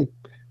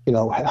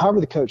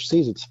however the coach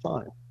sees it's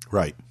fine.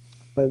 Right.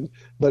 But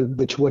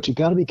what you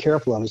got to be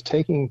careful of is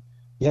you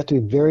have to be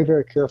very,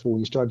 very careful when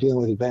you start dealing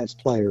with advanced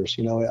players.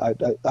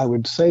 I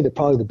would say that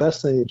probably the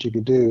best thing that you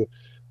could do,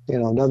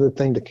 another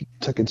thing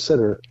to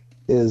consider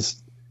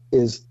is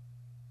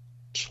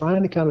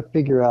trying to kind of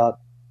figure out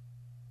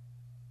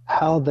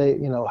how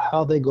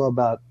they go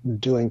about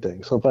doing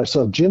things. So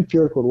if Jim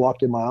Furyk would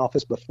walked in my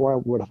office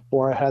before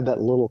I had that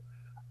little,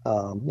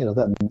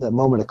 that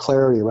moment of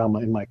clarity around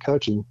my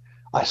coaching,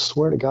 I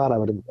swear to God,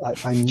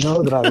 I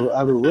know that I would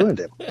have ruined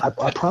him.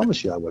 I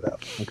promise you I would have.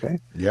 Okay.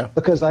 Yeah.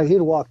 Because he'd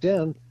walked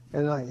in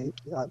and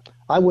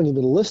I wouldn't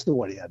even listen to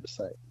what he had to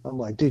say. I'm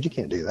like, dude, you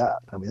can't do that.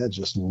 I mean, that's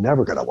just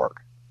never going to work.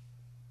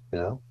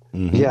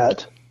 Mm-hmm.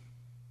 Yet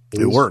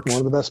it works. One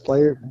of the best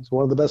players. He's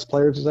one of the best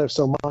players.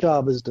 So my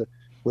job is to,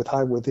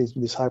 with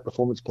these high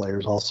performance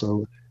players,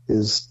 also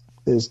is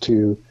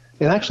to,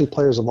 and actually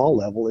players of all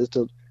level, is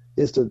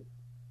to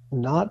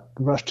not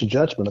rush to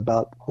judgment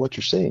about what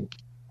you're seeing.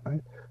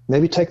 Right?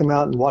 Maybe take them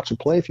out and watch them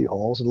play a few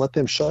holes and let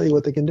them show you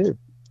what they can do.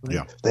 Right?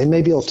 Yeah. They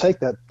may be able to take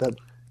that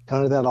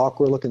kind of that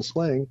awkward looking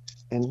swing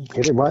and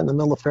hit it right in the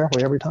middle of the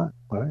fairway every time,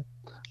 right?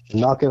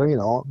 And knock it,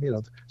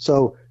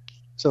 So,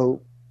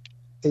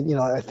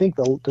 I think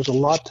there's a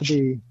lot to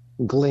be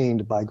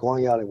gleaned by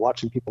going out and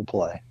watching people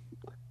play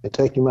and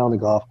taking them out on the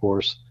golf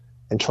course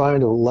and trying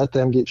to let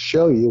them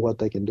show you what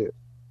they can do,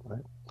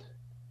 right?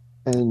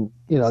 And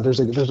there's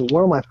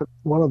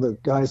one of the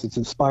guys that's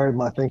inspired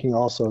my thinking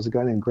also is a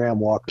guy named Graham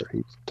Walker.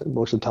 He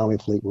works with Tommy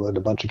Fleetwood,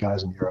 a bunch of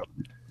guys in Europe,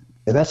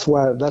 and that's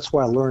why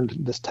I learned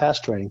this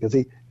task training, because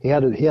he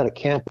had a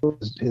camp.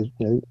 He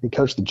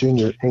coached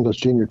the English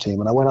junior team,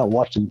 and I went out and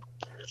watched him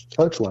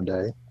coach one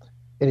day,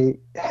 and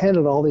he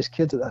handed all these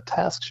kids a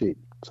task sheet.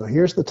 So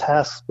here's the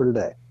tasks for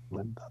today.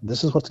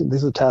 These are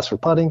the tasks for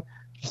putting.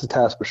 This is the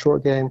task for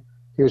short game.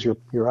 Here's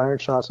your iron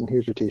shots, and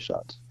here's your tee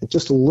shots. It's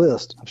just a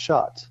list of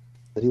shots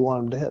that he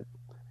wanted them to hit.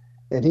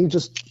 And he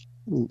just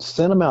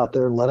sent them out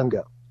there and let them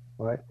go,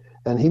 right?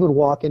 And he would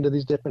walk into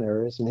these different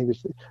areas, and he would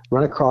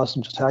run across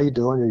them, just how you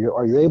doing?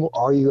 Are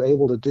you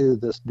able to do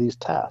these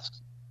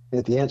tasks? And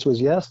if the answer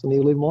was yes, then he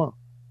would leave them alone.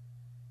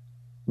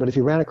 But if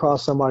you ran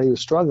across somebody who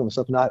was struggling with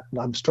something,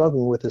 I'm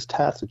struggling with this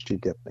task that you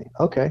give me.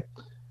 Okay,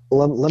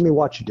 well, let me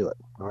watch you do it,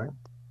 all right?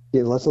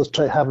 Yeah, let's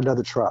have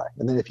another try.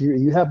 And then if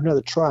you have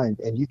another try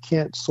and you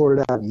can't sort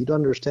it out and you don't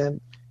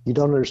understand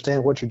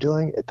what you're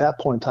doing, at that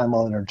point in time,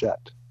 I'll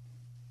interject.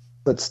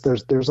 But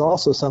there's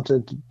also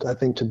something, I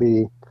think, to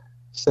be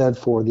said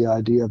for the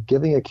idea of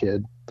giving a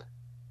kid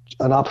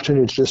an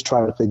opportunity to just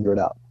try to figure it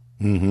out.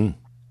 Mm-hmm.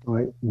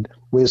 Right?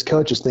 We as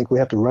coaches think we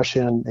have to rush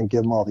in and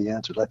give them all the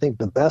answers. I think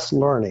the best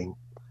learning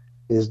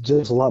is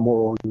just a lot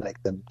more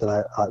organic than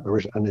I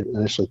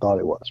initially thought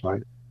it was.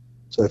 Right?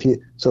 So if you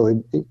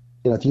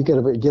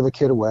give a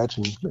kid a wedge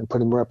and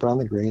put him right around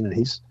the green, and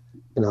he's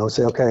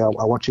say, okay,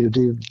 I want you to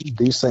do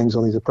these things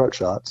on these approach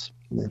shots,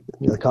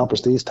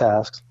 accomplish these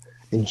tasks,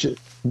 and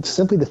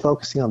simply the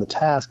focusing on the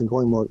task and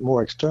going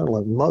more external,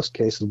 in most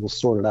cases, will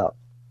sort it out.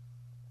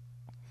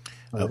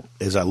 Right?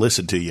 As I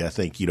listen to you, I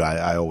think,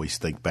 I always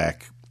think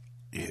back,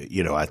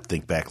 I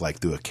think back like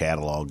through a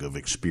catalog of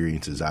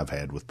experiences I've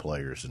had with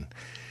players.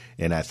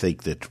 And I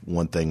think that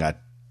one thing I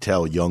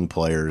tell young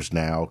players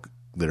now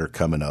that are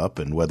coming up,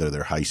 and whether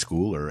they're high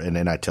school and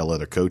then I tell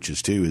other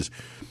coaches too, is,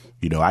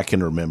 I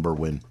can remember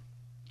when,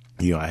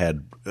 I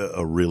had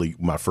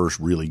my first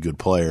really good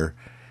player,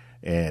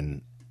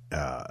 and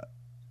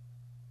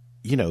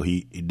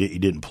he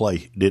didn't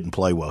play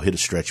well, hit a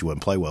stretch, he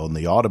wouldn't play well, and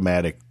the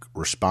automatic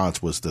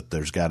response was that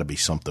there's got to be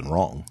something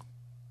wrong,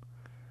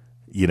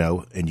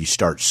 and you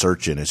start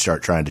searching and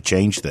start trying to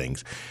change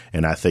things,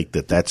 and I think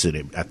that that's it.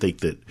 I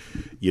think that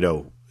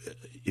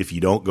if you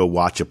don't go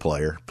watch a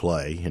player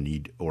play,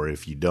 or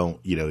if you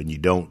don't, and you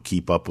don't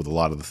keep up with a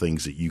lot of the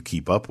things that you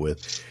keep up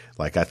with,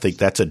 like, I think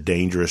that's a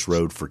dangerous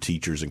road for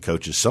teachers and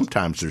coaches.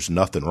 Sometimes there's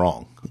nothing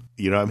wrong,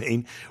 you know what I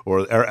mean? Or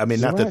not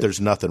right. That there's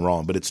nothing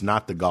wrong, but it's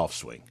not the golf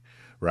swing,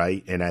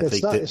 right? And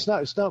it's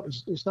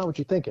not what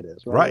you think it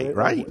is, right?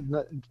 Right.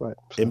 Right.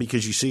 And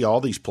because you see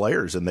all these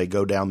players and they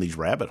go down these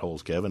rabbit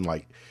holes, Kevin,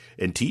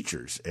 and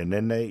teachers, and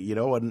then they,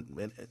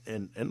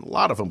 and a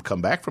lot of them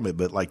come back from it.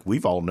 But like,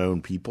 we've all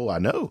known people I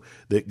know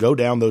that go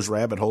down those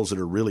rabbit holes that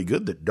are really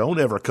good that don't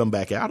ever come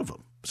back out of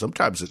them.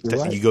 Sometimes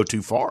you go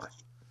too far.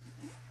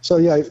 So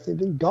yeah,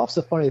 golf's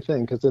a funny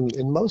thing, because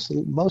in most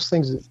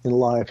things in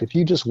life, if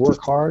you just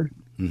work hard,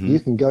 mm-hmm. you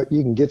can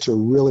get to a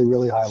really,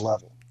 really high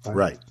level.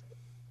 Right.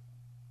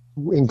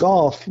 In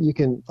golf, you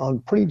can, on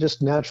pretty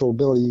just natural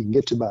ability, you can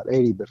get to about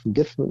 80, but from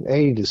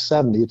 80 to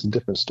 70, it's a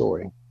different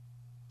story.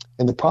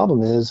 And the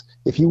problem is,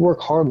 if you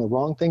work hard on the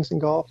wrong things in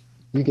golf,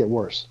 you get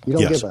worse. You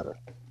don't get better,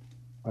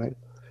 right?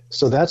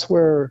 So that's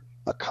where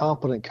a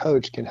competent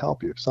coach can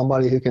help you.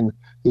 Somebody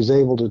who's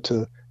able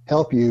to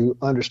help you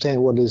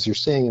understand what it is you're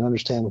seeing and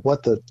understand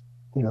what are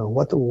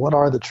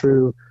the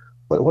true,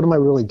 what am I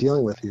really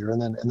dealing with here, and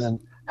then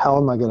how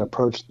am I going to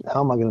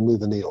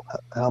move the needle?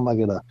 How am I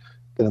going to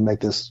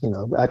make this,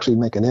 actually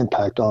make an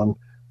impact on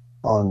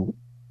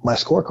my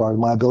scorecard,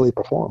 my ability to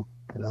perform?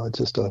 It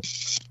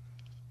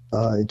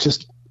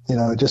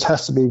just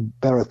has to be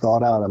better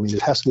thought out. I mean,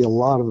 it has to be a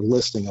lot of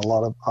listening, a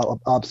lot of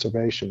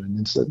observation, and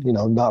it's,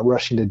 not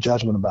rushing to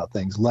judgment about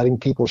things, giving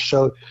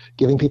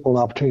people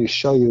an opportunity to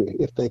show you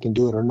if they can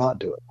do it or not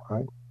do it.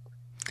 Right.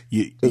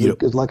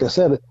 Because like I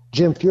said,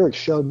 Jim Furyk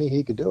showed me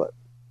he could do it.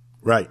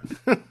 Right.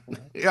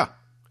 Yeah,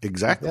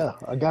 exactly. Yeah,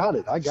 I got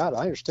it. I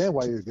understand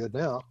why you're good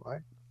now.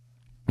 Right.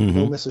 Mm-hmm.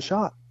 Don't miss a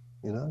shot.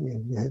 But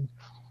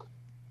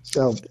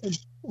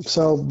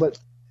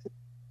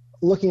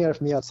looking at it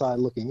from the outside,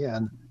 looking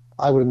in,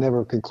 I would have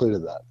never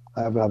concluded that.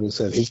 I would have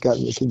said he can't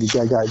be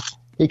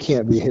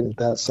hitting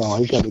that song.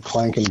 He's got to be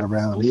clanking it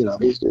around.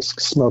 He's just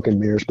smoking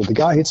mirrors. But the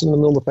guy hits him in the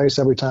middle of the face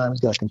every time.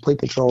 He's got complete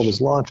control of his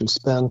launch and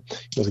spin.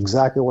 He knows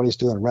exactly what he's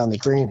doing around the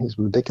green. He's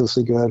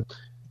ridiculously good.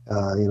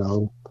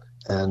 And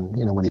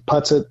when he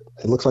putts it,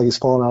 it looks like he's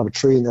falling out of a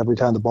tree. And every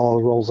time the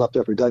ball rolls up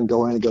there, if it doesn't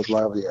go in, it goes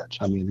right over the edge.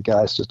 I mean, the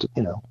guy's just,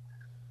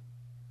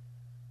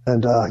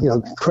 And,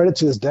 credit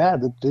to his dad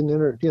that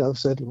didn't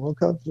said, well,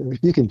 if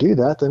you can do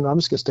that, then I'm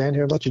just going to stand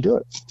here and let you do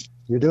it.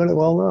 you're doing it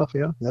well enough.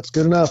 Yeah, that's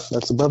good enough.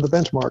 That's above the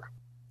benchmark.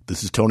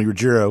 This is Tony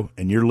Ruggiero,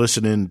 and you're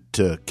listening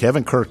to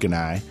Kevin Kirk and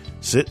I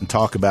sit and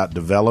talk about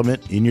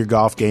development in your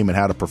golf game and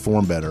how to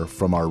perform better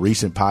from our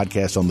recent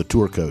podcast on the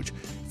Tour Coach.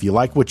 If you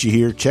like what you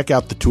hear, check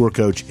out the Tour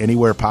Coach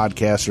anywhere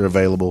podcasts are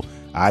available.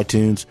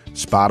 iTunes,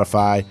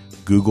 Spotify,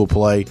 Google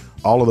Play,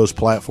 all of those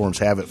platforms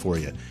have it for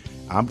you.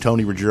 I'm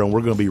Tony Ruggiero, and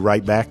we're going to be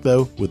right back,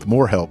 though, with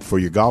more help for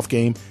your golf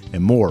game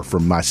and more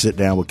from my sit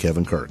down with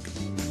Kevin Kirk.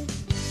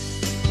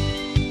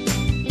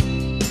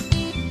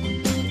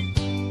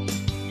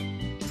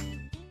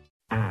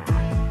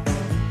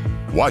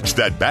 Watch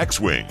that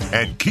backswing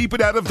and keep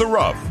it out of the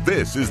rough.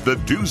 This is the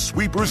Dew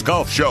Sweepers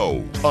Golf Show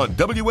on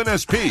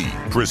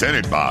WNSP,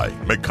 presented by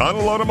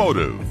McConnell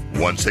Automotive.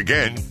 Once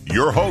again,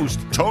 your host,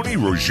 Tony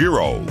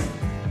Ruggiero.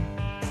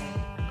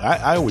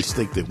 I always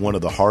think that one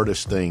of the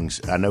hardest things,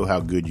 I know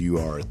how good you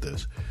are at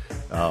this,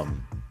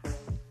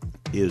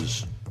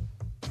 is,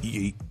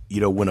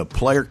 when a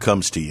player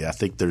comes to you, I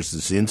think there's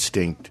this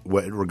instinct,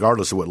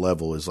 regardless of what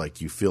level, is like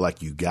you feel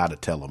like you got to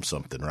tell them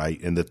something, right?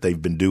 And that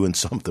they've been doing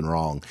something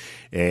wrong.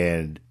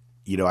 And,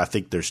 I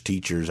think there's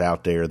teachers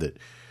out there that,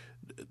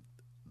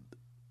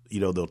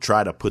 they'll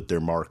try to put their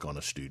mark on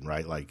a student,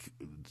 right? Like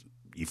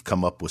you've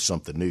come up with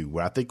something new.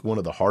 Well, I think one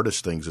of the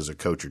hardest things as a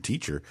coach or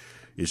teacher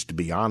is to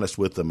be honest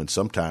with them, and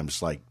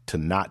sometimes like to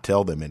not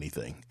tell them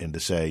anything and to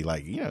say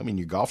like,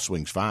 your golf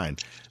swing's fine.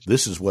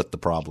 This is what the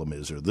problem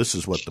is, or this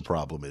is what the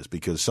problem is,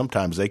 because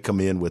sometimes they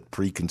come in with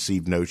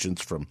preconceived notions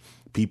from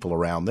people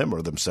around them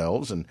or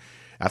themselves. And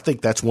I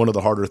think that's one of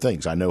the harder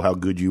things. I know how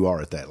good you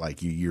are at that. Like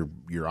you're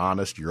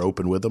honest, you're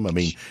open with them. I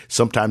mean,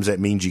 sometimes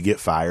that means you get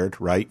fired,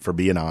 right, for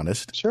being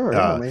honest. Sure.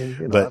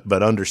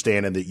 But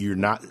understanding that you're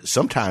not,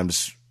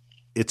 sometimes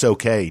it's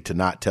okay to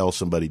not tell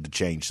somebody to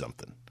change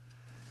something.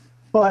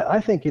 Well,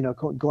 I think,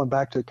 going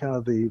back to kind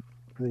of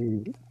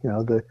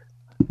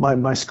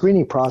my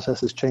screening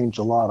process has changed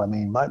a lot. I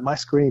mean, my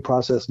screening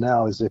process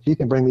now is if you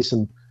can bring me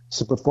some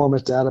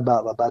performance data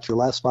about your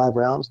last 5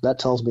 rounds, that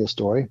tells me a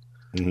story.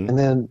 Mm-hmm. And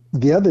then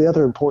the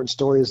other important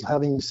story is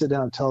having you sit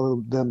down and tell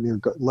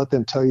them let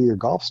them tell you your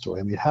golf story.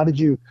 I mean, how did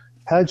you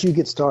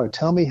get started?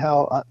 Tell me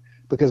how.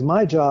 Because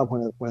my job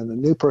when a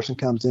new person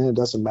comes in, it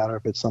doesn't matter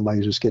if it's somebody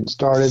who's just getting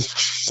started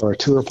or a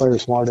tour player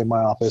who's wanted in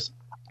my office.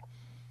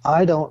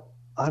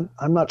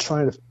 I'm not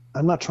trying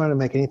to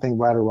make anything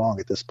right or wrong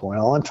at this point.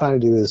 All I'm trying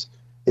to do is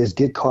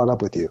get caught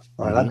up with you.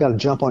 All right. Mm-hmm. I've got to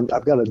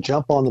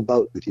jump on the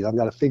boat with you. I've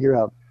got to figure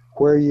out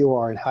where you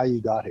are and how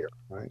you got here.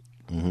 Right.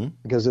 Mm-hmm.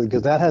 Because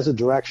that has a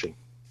direction.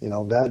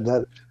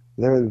 That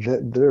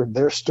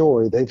their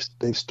story.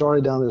 They've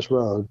started down this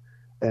road,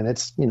 and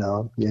it's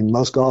in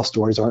most golf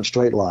stories aren't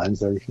straight lines.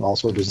 They're all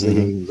sorts of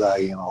zigging,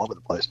 zagging, all over the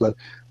place. But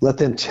let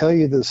them tell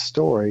you this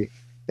story.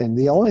 And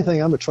the only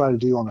thing I'm going to try to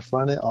do on the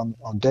front end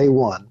on day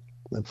one,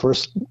 the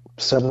first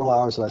several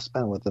hours that I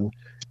spend with them,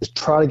 is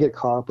try to get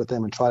caught up with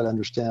them and try to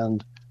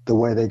understand the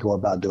way they go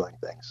about doing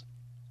things.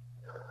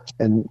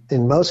 And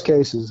in most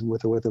cases,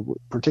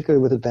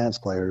 particularly with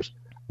advanced players,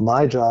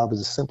 my job is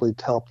to simply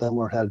help them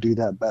learn how to do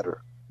that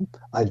better.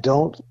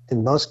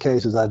 In most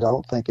cases, I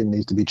don't think it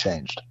needs to be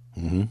changed.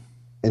 Mm-hmm.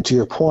 And to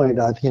your point,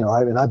 I've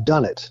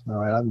done it. All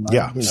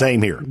right.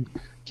 Same here.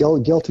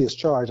 Guilty as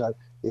charged.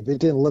 If it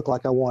didn't look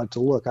like I wanted to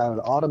look, I would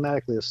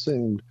automatically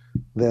assume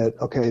that,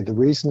 okay, the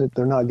reason that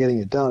they're not getting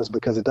it done is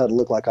because it doesn't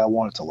look like I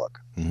want it to look.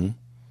 Mm-hmm.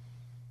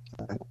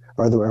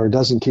 Right? Or it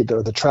doesn't keep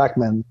the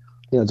TrackMan,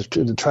 the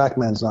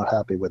TrackMan's not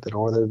happy with it,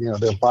 or their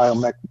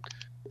biomech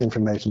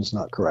information is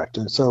not correct.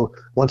 And so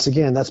once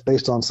again, that's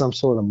based on some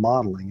sort of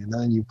modeling. And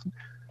then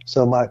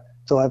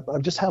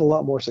I've just had a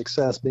lot more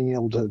success being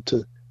able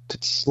to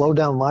slow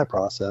down my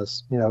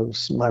process,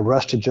 my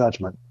rush to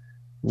judgment,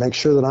 make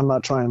sure that I'm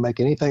not trying to make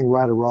anything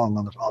right or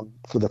wrong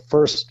for the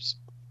first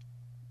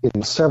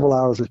several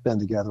hours we spend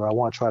together. I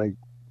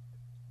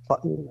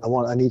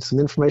need some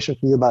information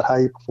from you about how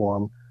you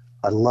perform.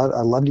 I'd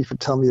love you to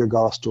tell me your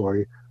golf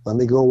story. Let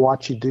me go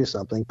watch you do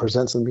something,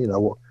 present some,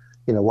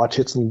 watch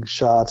hit some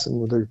shots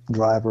and with a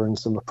driver and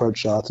some approach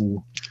shots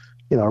and,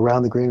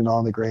 around the green and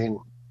on the green.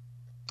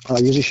 I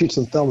usually shoot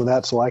some film of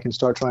that so I can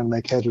start trying to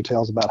make heads or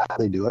tails about how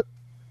they do it.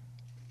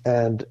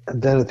 And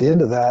then at the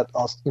end of that,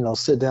 I'll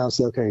sit down and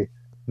say, okay,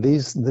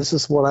 this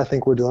is what I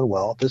think we're doing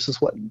well. This is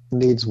what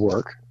needs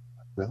work.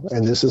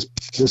 And this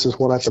is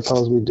what I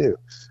propose we do.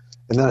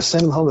 And then I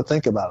send them home to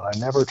think about it. I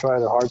never try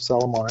to hard sell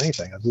them on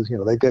anything. I just,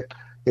 they get,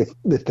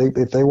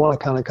 if they want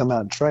to kind of come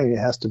out and train, it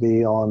has to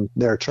be on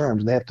their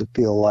terms. And they have to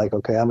feel like,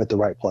 okay, I'm at the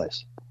right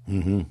place.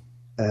 Mm-hmm.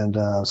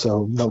 And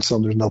so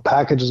there's no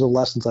packages of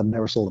lessons. I've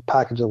never sold a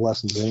package of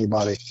lessons to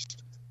anybody.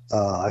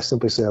 I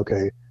simply say,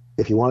 okay,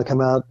 if you want to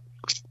come out,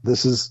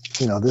 this is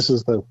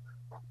the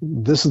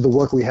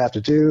work we have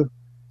to do.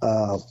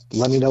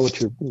 Let me know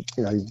what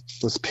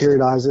let's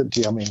periodize it.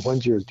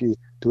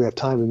 Do we have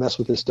time to mess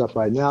with this stuff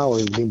right now, or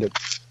do we need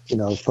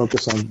to,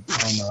 focus on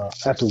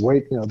have to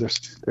wait?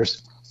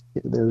 There's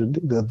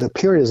the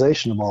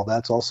periodization of all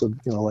that's also,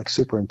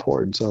 super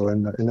important. So,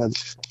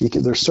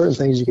 there's certain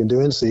things you can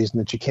do in season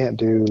that you can't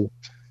do,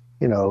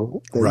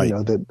 right.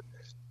 That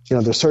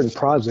there's certain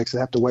projects that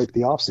have to wait for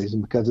the off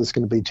season because it's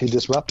going to be too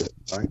disruptive,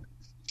 right?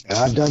 And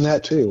I've done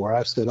that too, where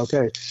I've said,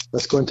 okay,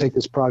 let's go and take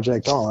this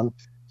project on.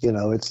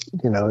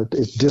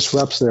 It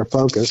disrupts their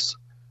focus,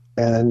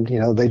 and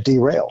they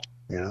derail.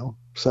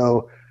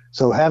 So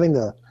having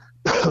the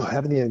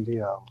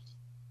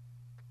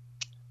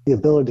the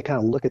ability to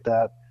kind of look at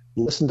that,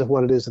 listen to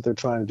what it is that they're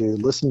trying to do,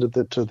 listen to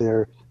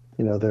their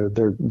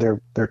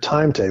their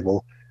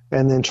timetable,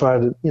 and then try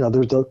to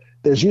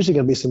there's usually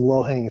going to be some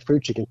low hanging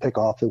fruit you can pick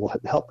off that will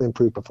help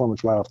improve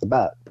performance right off the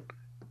bat,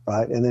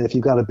 right? And then if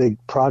you've got a big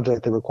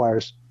project that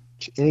requires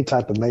any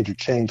type of major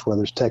change,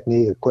 whether it's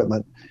technique,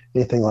 equipment,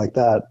 anything like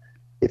that,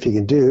 if you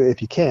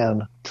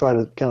can try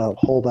to kind of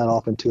hold that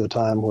off into a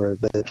time where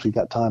they actually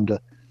got time to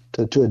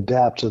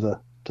adapt to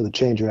the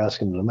change you're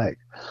asking them to make.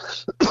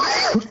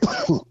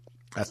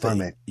 I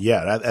think,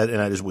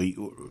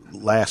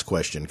 last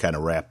question, kind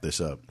of wrap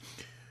this up.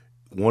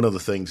 One of the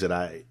things that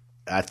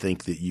I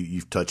think that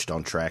you've touched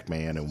on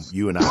TrackMan, and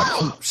you and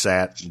I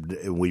sat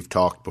and we've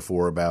talked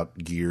before about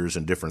gears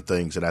and different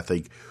things, and I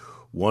think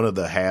one of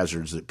the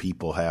hazards that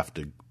people have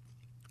to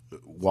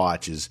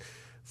watch is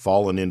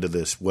falling into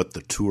this, what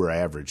the tour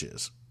average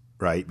is,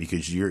 right?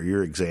 Because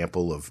your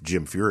example of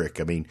Jim Furyk,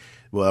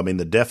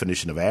 the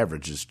definition of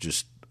average is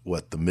just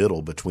the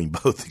middle between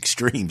both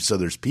extremes. So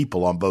there's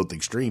people on both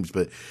extremes,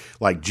 but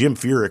like Jim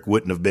Furyk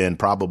wouldn't have been,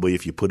 probably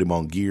if you put him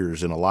on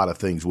gears, and a lot of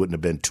things wouldn't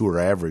have been tour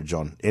average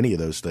on any of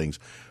those things,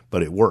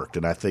 but it worked.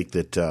 And I think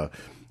that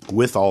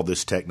with all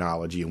this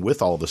technology and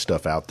with all the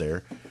stuff out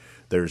there,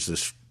 there's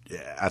this,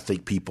 I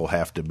think people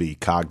have to be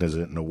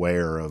cognizant and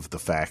aware of the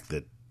fact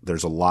that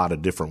there's a lot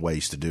of different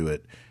ways to do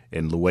it,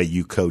 and the way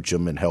you coach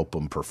them and help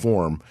them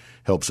perform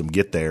helps them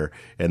get there,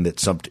 and that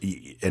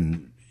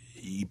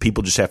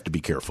people just have to be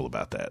careful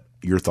about that.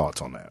 Your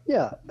thoughts on that?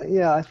 Yeah.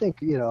 I think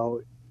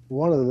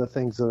one of the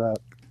things that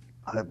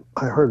I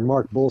heard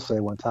Mark Bull say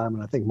one time,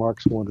 and I think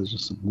Mark's one of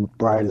the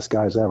brightest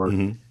guys ever.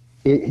 Mm-hmm.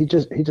 He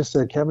just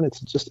said, Kevin,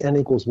 it's just n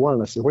equals 1.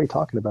 And I said, what are you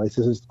talking about? He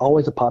says, it's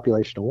always a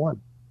population of 1.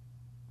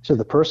 So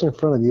the person in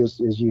front of you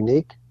is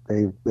unique.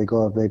 They've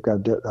got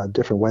a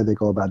different way they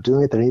go about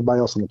doing it than anybody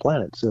else on the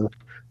planet. So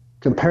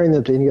comparing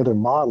them to any other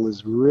model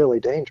is really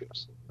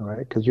dangerous, all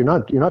right? Because you're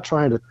not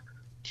trying to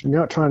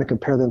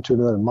compare them to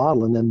another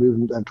model and then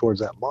move them towards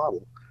that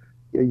model.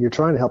 You're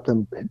trying to help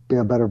them be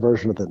a better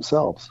version of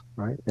themselves,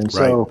 right? And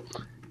so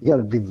you got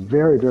to be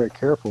very, very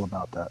careful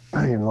about that.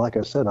 Like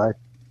I said, I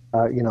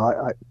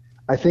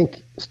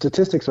think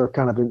statistics are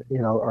kind of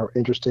are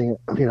interesting.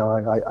 I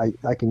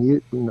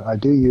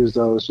do use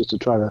those just to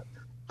try to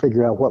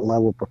figure out what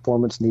level of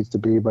performance needs to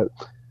be, but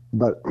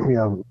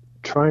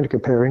trying to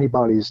compare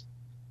anybody to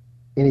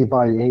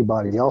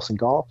anybody else in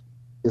golf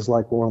is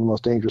like one of the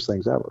most dangerous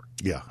things ever.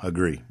 Yeah, I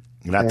agree.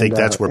 And I think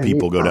that's where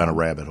people go down a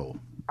rabbit hole.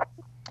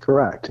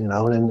 Correct.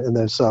 And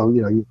then so,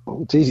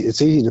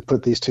 it's easy to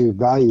put these two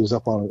values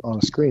up on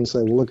a screen and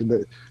say, well, look at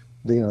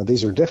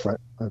these are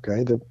different.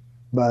 Okay.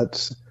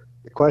 But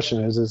the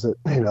question is it,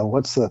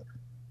 what's the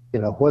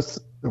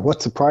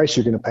price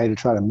you're going to pay to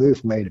try to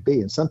move from A to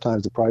B? And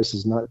sometimes the price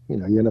is not,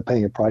 you end up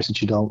paying a price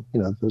that you don't,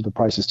 the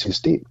price is too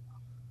steep.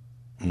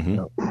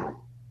 Mm-hmm.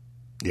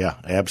 Yeah,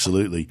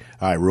 absolutely.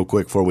 All right, real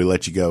quick before we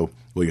let you go,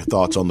 what are your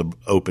thoughts on the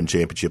Open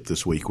Championship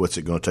this week? What's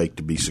it going to take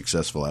to be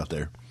successful out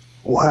there?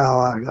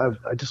 Wow,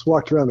 I just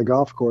walked around the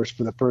golf course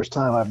for the first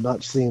time. I've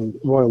not seen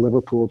Royal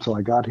Liverpool until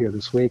I got here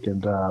this week,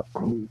 and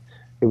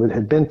it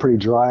had been pretty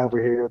dry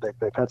over here.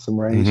 They've had some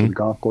rain, so the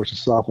golf course is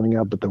softening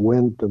up, but the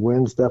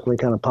wind's definitely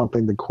kind of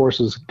pumping. The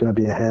course is going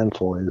to be a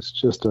handful. It is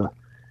just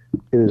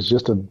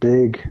a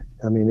big.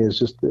 It's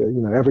just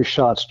every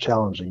shot's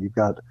challenging. You've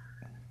got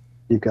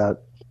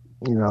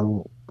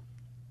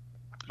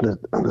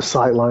the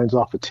sight lines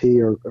off the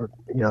tee are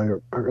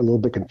a little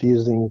bit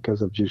confusing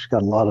because of just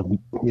got a lot of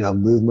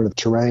movement of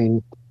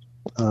terrain.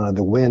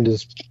 The wind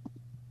is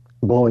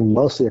blowing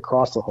mostly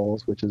across the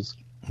holes, which is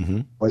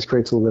always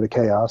creates a little bit of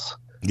chaos.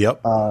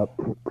 Yep.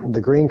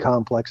 The green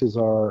complexes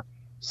are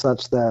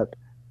such that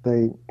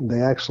they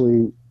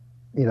actually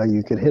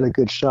you can hit a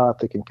good shot.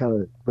 They can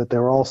but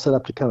they're all set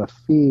up to kind of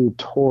feed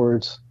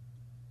towards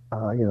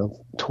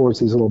towards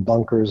these little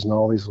bunkers and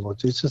all these little.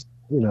 It's just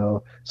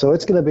so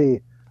it's going to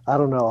be. I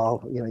don't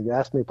know. You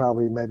ask me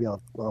probably maybe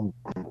on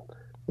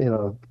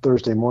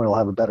Thursday morning I'll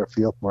have a better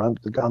feel for it.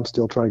 I'm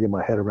still trying to get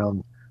my head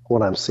around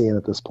what I'm seeing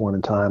at this point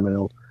in time,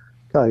 and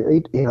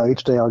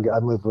each day I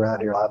move around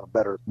here, I'll have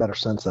a better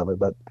sense of it.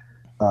 But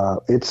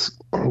this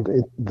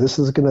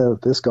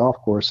golf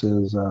course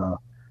is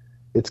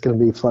it's going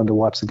to be fun to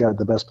watch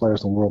the best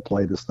players in the world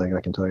play this thing.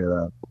 I can tell you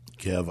that.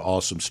 Kev,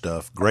 awesome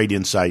stuff. Great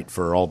insight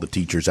for all the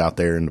teachers out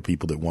there and the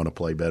people that want to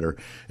play better.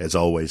 As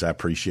always, I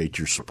appreciate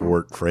your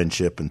support,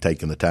 friendship, and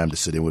taking the time to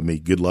sit in with me.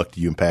 Good luck to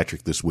you and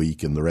Patrick this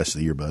week and the rest of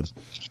the year, bud.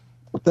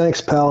 Well,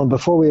 thanks, pal. And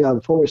before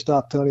we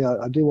stop, Tony,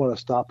 I do want to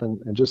stop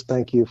and just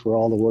thank you for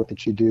all the work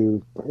that you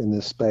do in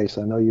this space.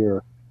 I know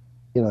you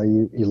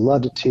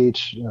love to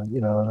teach,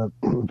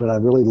 but I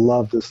really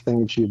love this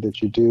thing that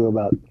you do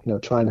about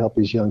trying to help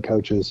these young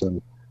coaches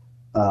and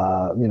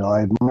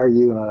I admire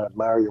you and I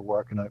admire your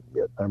work, and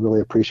I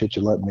really appreciate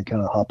you letting me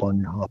kind of hop on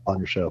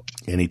your show.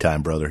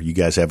 Anytime, brother. You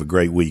guys have a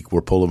great week.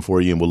 We're pulling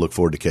for you, and we'll look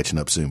forward to catching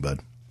up soon, bud.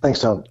 Thanks,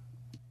 Tom.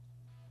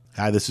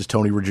 Hi, this is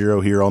Tony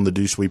Ruggiero here on the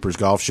Dew Sweepers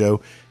Golf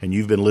Show, and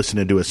you've been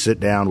listening to a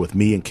sit-down with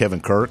me and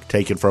Kevin Kirk,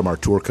 taken from our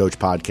Tour Coach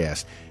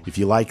podcast. If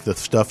you like the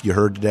stuff you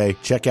heard today,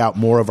 check out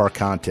more of our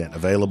content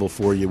available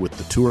for you with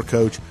the Tour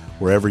Coach,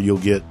 wherever you'll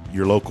get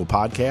your local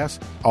podcast.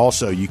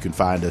 Also, you can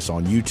find us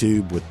on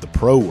YouTube with the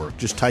Pro Work.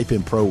 Just type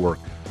in Pro Work.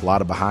 A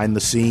lot of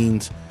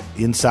behind-the-scenes,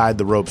 inside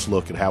the ropes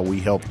look at how we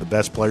help the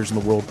best players in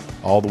the world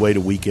all the way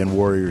to weekend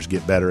warriors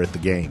get better at the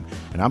game.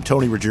 And I'm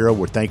Tony Ruggiero.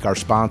 We thank our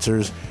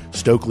sponsors,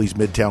 Stokely's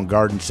Midtown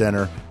Garden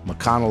Center,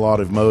 McConnell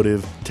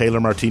Automotive,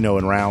 Taylor Martino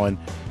and Rowan,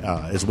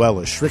 as well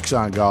as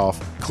Shrixon Golf,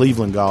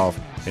 Cleveland Golf,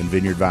 and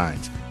Vineyard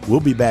Vines.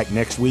 We'll be back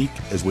next week,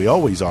 as we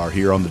always are,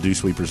 here on the Dew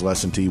Sweepers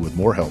Lesson Tee with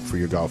more help for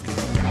your golf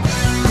game.